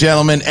 ladies and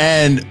gentlemen,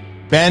 and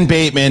Ben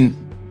Bateman,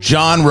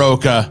 John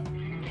Roca,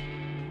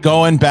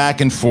 going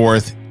back and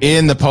forth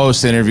in the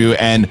post interview.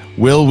 And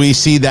will we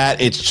see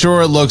that? It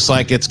sure looks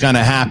like it's going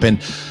to happen.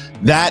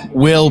 That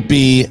will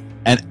be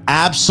an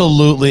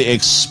absolutely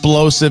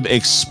explosive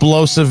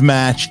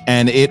match,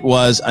 and it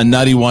was a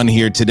nutty one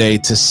here today,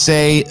 to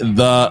say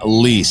the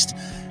least.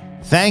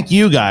 Thank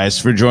you guys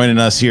for joining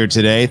us here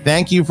today.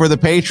 Thank you for the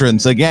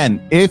patrons.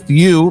 Again, if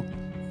you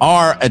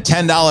are a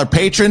 $10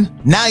 patron,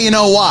 now you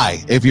know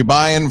why. If you're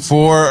buying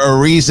for a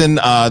reason,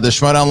 the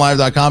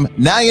Schmoedownlive.com,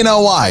 now you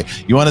know why.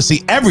 You want to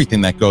see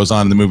everything that goes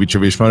on in the movie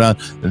Trivia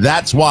Schmoedown.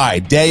 That's why.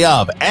 Day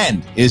of.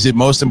 And is it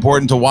most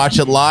important to watch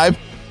it live?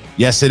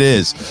 Yes, it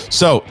is.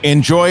 So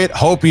enjoy it.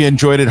 Hope you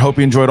enjoyed it. Hope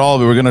you enjoyed all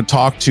of it. We're going to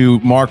talk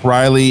to Mark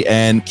Reilly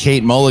and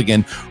Kate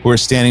Mulligan, who are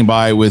standing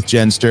by with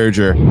Jen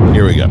Sturger.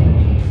 Here we go.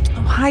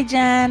 Oh, hi,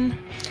 Jen.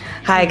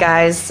 Hi,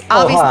 guys.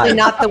 Obviously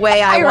not the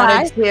way I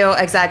wanted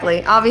to.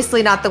 Exactly.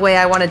 Obviously not the way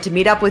I wanted to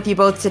meet up with you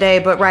both today.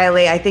 But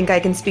Reilly, I think I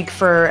can speak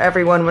for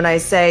everyone when I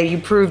say you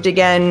proved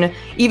again,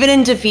 even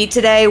in defeat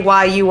today,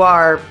 why you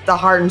are the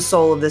heart and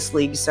soul of this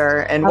league,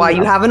 sir, and why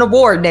you have an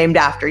award named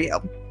after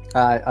you.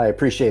 I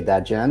appreciate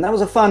that, Jen. That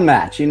was a fun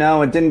match. You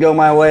know, it didn't go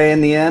my way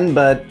in the end,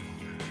 but,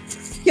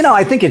 you know,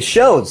 I think it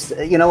shows.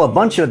 You know, a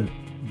bunch of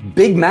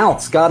big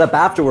mouths got up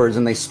afterwards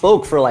and they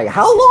spoke for like,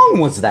 how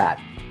long was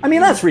that? I mean,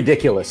 that's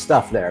ridiculous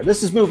stuff there.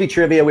 This is movie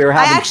trivia. We were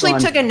having fun. I actually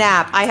took a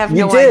nap. I have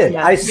no idea. You did.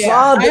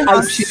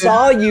 I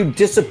saw you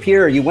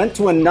disappear. You went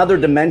to another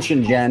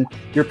dimension, Jen.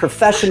 Your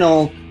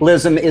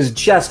professionalism is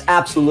just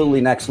absolutely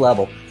next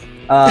level.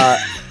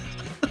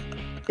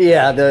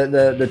 Yeah,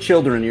 the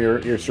children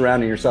you're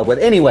surrounding yourself with.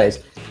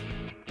 Anyways,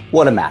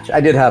 what a match. I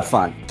did have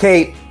fun.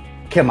 Kate,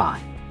 come on.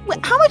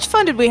 How much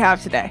fun did we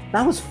have today?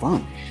 That was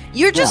fun.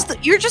 You're just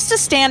a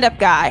stand-up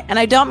guy, and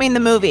I don't mean the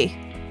movie.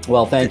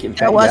 Well, thank you.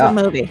 There was a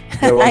movie.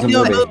 I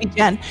know a movie,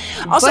 Jen.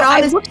 Also, I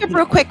looked up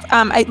real quick.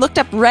 I looked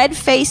up red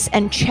face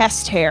and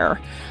chest hair,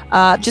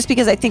 just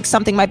because I think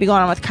something might be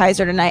going on with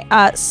Kaiser tonight.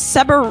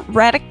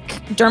 Seborrheic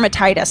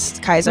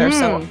dermatitis, Kaiser.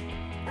 So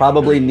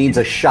probably needs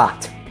a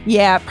shot.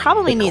 Yeah,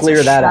 probably needs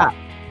clear a that shot. up.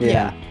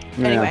 Yeah.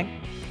 Anyway.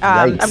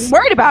 I'm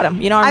worried about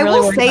him. You know, I really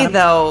will say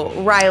though,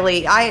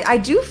 Reilly, I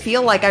do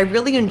feel like I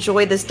really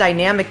enjoy this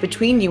dynamic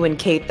between you and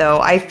Kate.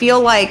 Though I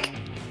feel like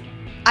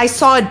I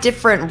saw a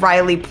different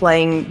Reilly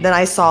playing than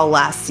I saw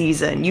last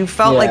season. You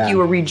felt like you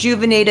were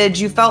rejuvenated.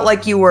 You felt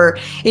like you were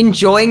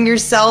enjoying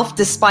yourself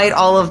despite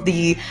all of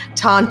the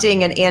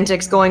taunting and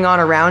antics going on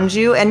around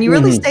you. And you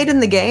really stayed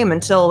in the game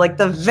until like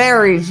the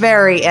very,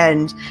 very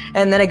end.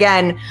 And then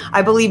again,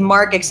 I believe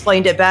Mark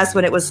explained it best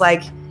when it was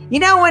like, you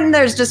know, when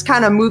there's just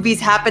kind of movies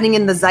happening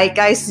in the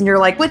zeitgeist and you're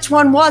like, which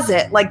one was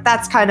it? Like,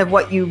 that's kind of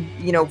what you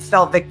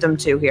fell victim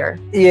to here.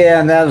 Yeah,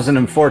 and that was an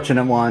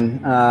unfortunate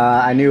one.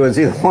 I knew it was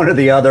either one or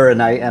the other,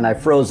 and I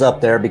froze up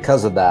there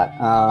because of that.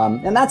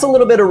 And that's a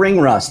little bit of ring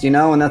rust,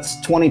 and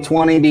that's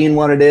 2020 being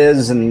what it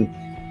is, and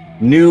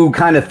new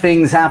kind of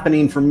things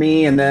happening for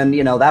me. And then,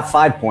 that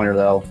 5-pointer,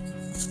 though.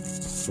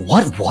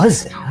 What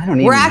was it? I don't even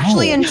know. We're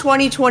actually in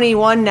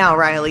 2021 now,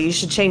 Reilly. You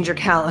should change your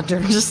calendar.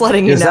 I'm just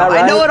letting you know. That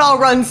right? I know it all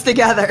runs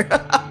together.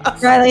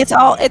 Reilly, it's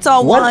all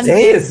what one.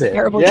 Day is it?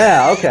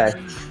 Yeah, okay.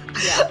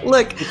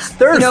 Look, it's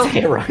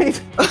Thursday,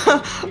 right?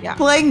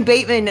 Playing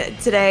Bateman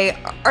today,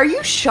 are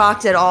you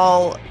shocked at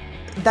all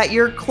that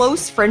your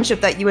close friendship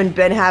that you and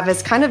Ben have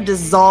has kind of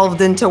dissolved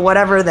into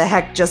whatever the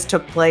heck just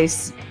took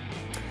place?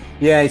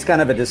 Yeah, he's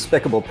kind of a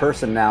despicable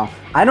person now.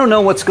 I don't know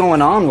what's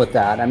going on with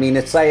that. I mean,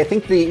 it's I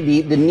think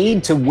the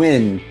need to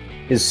win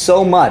is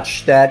so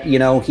much that,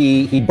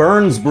 he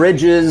burns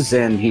bridges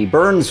and he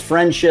burns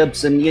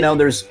friendships, and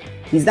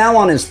he's now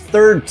on his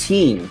third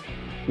team,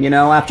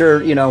 after,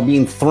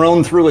 being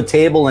thrown through a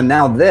table, and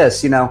now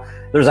this,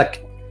 there's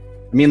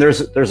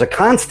a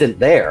constant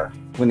there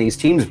when these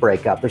teams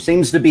break up. There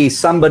seems to be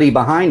somebody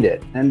behind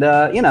it. And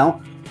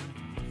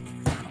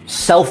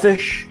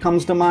selfish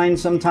comes to mind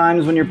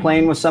sometimes when you're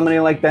playing with somebody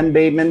like Ben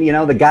Bateman.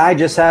 The guy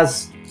just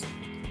has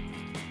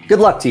good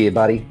luck to you,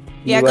 buddy.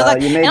 Yeah, good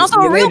luck. You and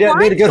also a real blind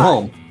made a good spot.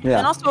 home. Yeah.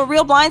 And also a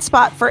real blind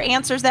spot for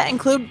answers that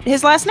include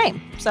his last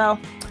name. So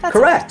that's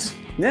correct.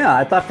 Yeah,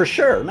 I thought for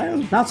sure.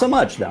 Not so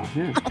much, though.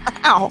 Yeah.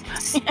 Ow.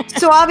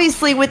 So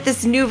obviously with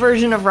this new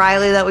version of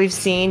Reilly that we've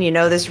seen,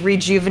 this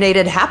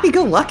rejuvenated,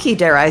 happy-go-lucky,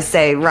 dare I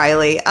say,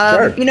 Reilly.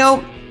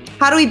 Sure.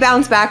 How do we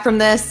bounce back from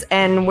this,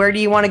 and where do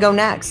you want to go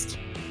next?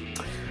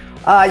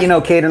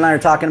 Kate and I are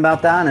talking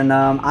about that, and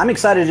I'm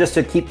excited just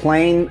to keep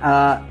playing.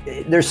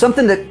 There's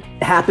something that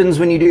happens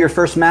when you do your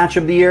first match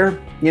of the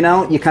year.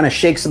 You kind of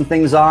shake some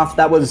things off.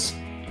 That was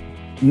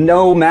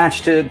no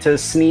match to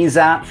sneeze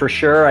at, for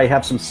sure. I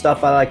have some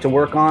stuff I like to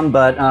work on,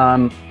 but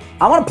I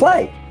want to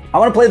play. I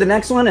want to play the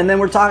next one, and then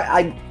we're talking.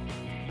 I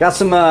got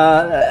some.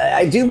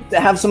 I do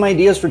have some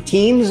ideas for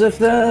teams if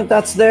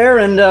that's there,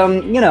 and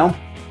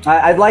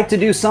I'd like to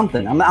do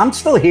something. I'm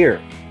still here.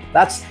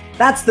 That's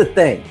the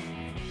thing.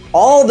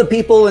 All the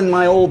people in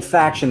my old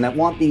faction that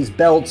want these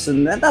belts,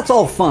 and that's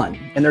all fun.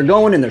 And they're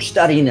going and they're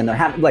studying and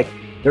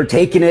they're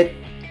taking it.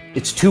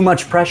 It's too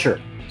much pressure.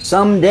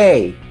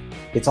 Someday,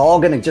 it's all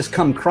going to just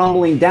come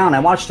crumbling down. I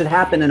watched it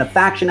happen in a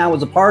faction I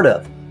was a part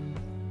of.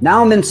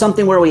 Now I'm in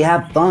something where we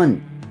have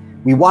fun.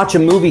 We watch a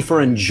movie for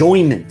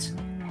enjoyment.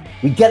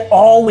 We get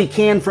all we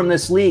can from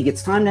this league.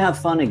 It's time to have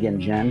fun again,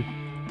 Jen.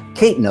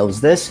 Kate knows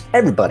this.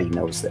 Everybody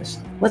knows this.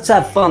 Let's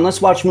have fun.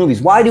 Let's watch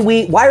movies. Why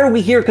are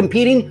we here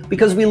competing?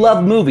 Because we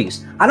love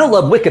movies. I don't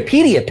love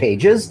Wikipedia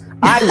pages.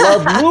 I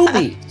love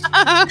movies.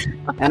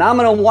 And I'm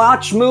going to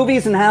watch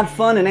movies and have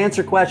fun and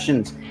answer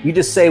questions. You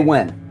just say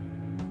when.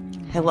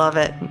 I love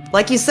it.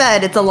 Like you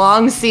said, it's a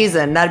long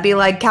season. That'd be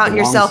like counting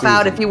yourself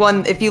out if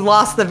you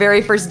lost the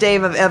very first day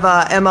of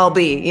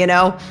MLB,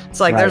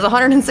 It's like there's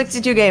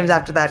 162 games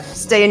after that.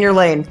 Stay in your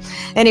lane.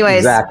 Anyways,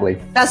 exactly.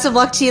 Best of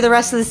luck to you the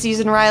rest of the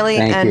season, Reilly.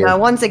 Thank you.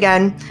 Once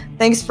again,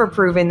 thanks for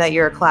proving that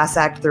you're a class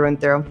act through and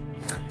through.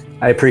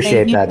 I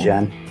appreciate that,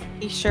 Jen.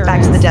 Sure.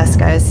 Back to the desk,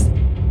 guys.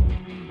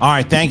 All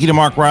right, thank you to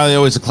Mark Reilly,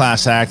 always a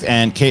class act,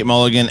 and Kate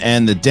Mulligan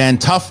and the Den.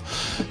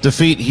 Tough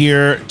defeat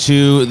here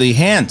to the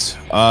hands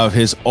of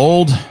his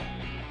old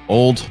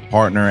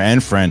partner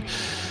and friend,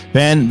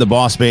 Ben the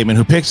Boss Bateman,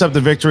 who picks up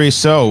the victory.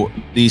 So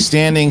the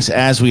standings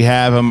as we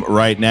have them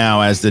right now,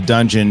 as the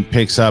Dungeon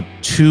picks up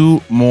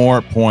 2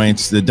 more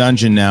points. The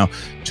Dungeon now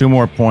 2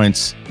 more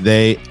points.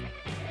 They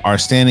are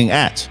standing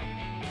at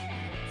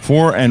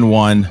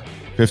 4-1,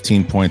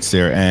 15 points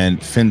there,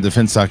 and the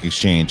Finstock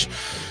Exchange,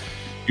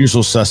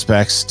 usual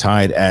suspects,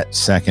 tied at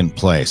second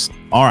place.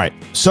 All right,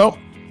 so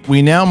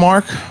we now,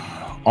 Mark,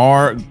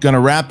 are going to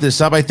wrap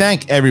this up. I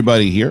thank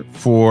everybody here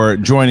for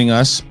joining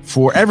us,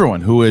 for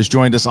everyone who has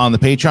joined us on the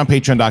Patreon,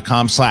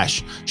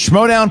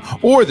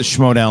 patreon.com/Schmoedown or the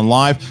Schmoedown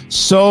Live.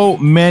 So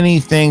many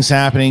things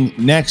happening.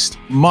 Next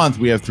month,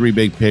 we have 3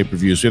 big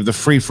pay-per-views. We have the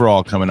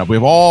free-for-all coming up. We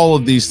have all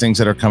of these things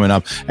that are coming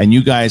up, and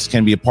you guys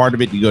can be a part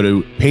of it. You go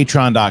to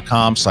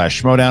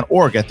patreon.com/Schmoedown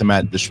or get them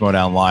at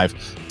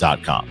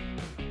theschmoedownlive.com.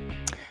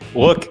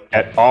 Look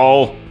at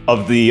all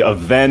of the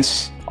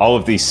events, all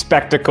of the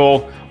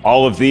spectacle,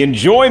 all of the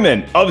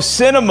enjoyment of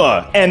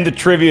cinema and the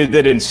trivia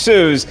that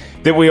ensues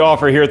that we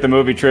offer here at the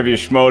Movie Trivia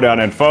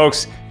Schmoedown. And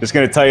folks, just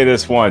going to tell you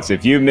this once.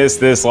 If you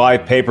missed this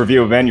live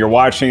pay-per-view event, you're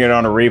watching it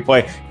on a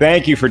replay,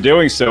 thank you for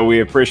doing so.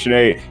 We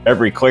appreciate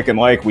every click and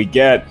like we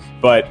get,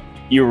 but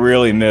you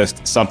really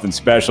missed something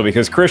special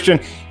because, Christian,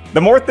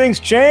 the more things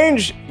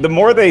change, the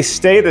more they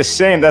stay the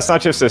same. That's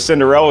not just a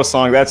Cinderella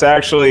song. That's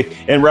actually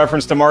in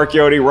reference to Mark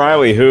Yodi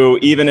Reilly, who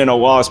even in a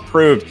loss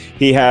proved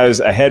he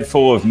has a head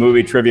full of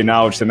movie trivia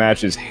knowledge to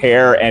match his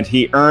hair, and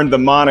he earned the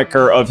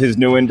moniker of his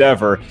new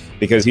endeavor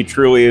because he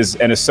truly is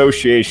an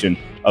association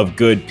of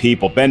good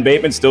people. Ben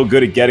Bateman still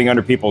good at getting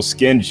under people's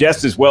skin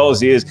just as well as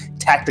he is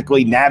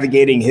tactically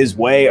navigating his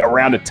way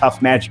around a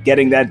tough match,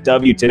 getting that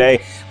W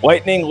today.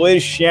 Lightning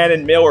Liz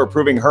Shannon Miller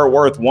proving her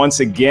worth once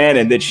again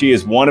and that she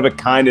is one of a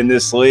kind in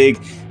this league.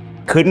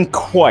 Couldn't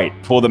quite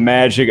pull the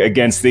magic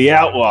against the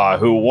Outlaw,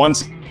 who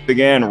once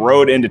again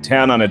rode into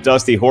town on a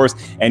dusty horse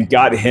and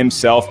got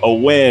himself a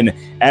win,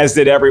 as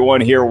did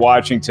everyone here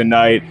watching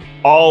tonight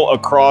all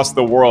across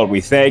the world. We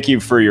thank you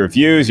for your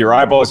views, your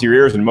eyeballs, your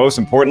ears, and most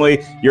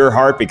importantly, your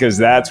heart, because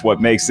that's what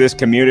makes this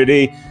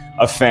community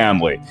a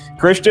family.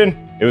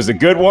 Christian, it was a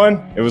good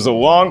one. It was a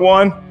long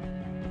one.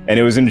 And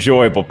it was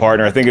enjoyable,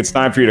 partner. I think it's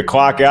time for you to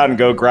clock out and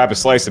go grab a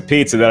slice of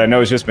pizza that I know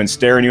has just been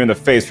staring you in the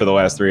face for the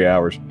last 3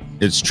 hours.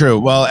 It's true.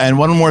 Well, and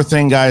one more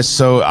thing, guys.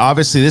 So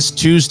obviously this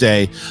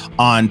Tuesday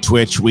on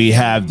Twitch, we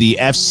have the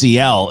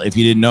FCL. If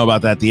you didn't know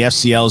about that, the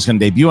FCL is going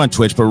to debut on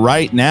Twitch. But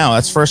right now,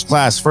 that's First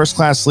Class. First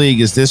Class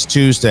League is this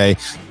Tuesday,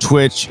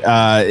 Twitch,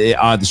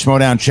 on the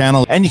Schmoedown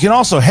channel. And you can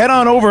also head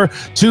on over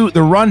to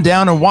the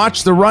Rundown and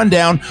watch the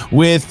Rundown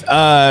with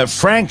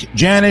Frank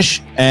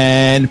Janish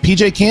and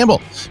PJ Campbell.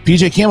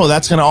 PJ Campbell,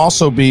 that's going to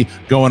also be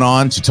going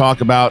on to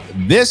talk about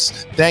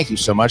this. Thank you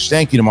so much.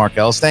 Thank you to Mark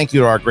Ellis. Thank you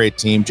to our great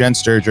team, Jen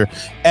Sturger,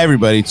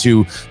 everybody,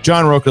 to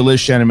John Roca, Liz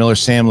Shannon Miller,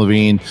 Sam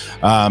Levine,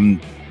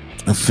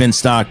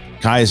 Finstock,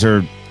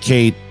 Kaiser,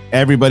 Kate,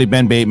 everybody,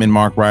 Ben Bateman,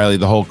 Mark Reilly,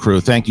 the whole crew.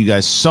 Thank you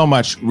guys so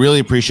much. Really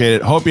appreciate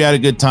it. Hope you had a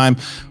good time.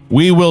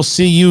 We will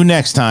see you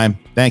next time.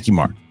 Thank you,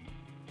 Mark.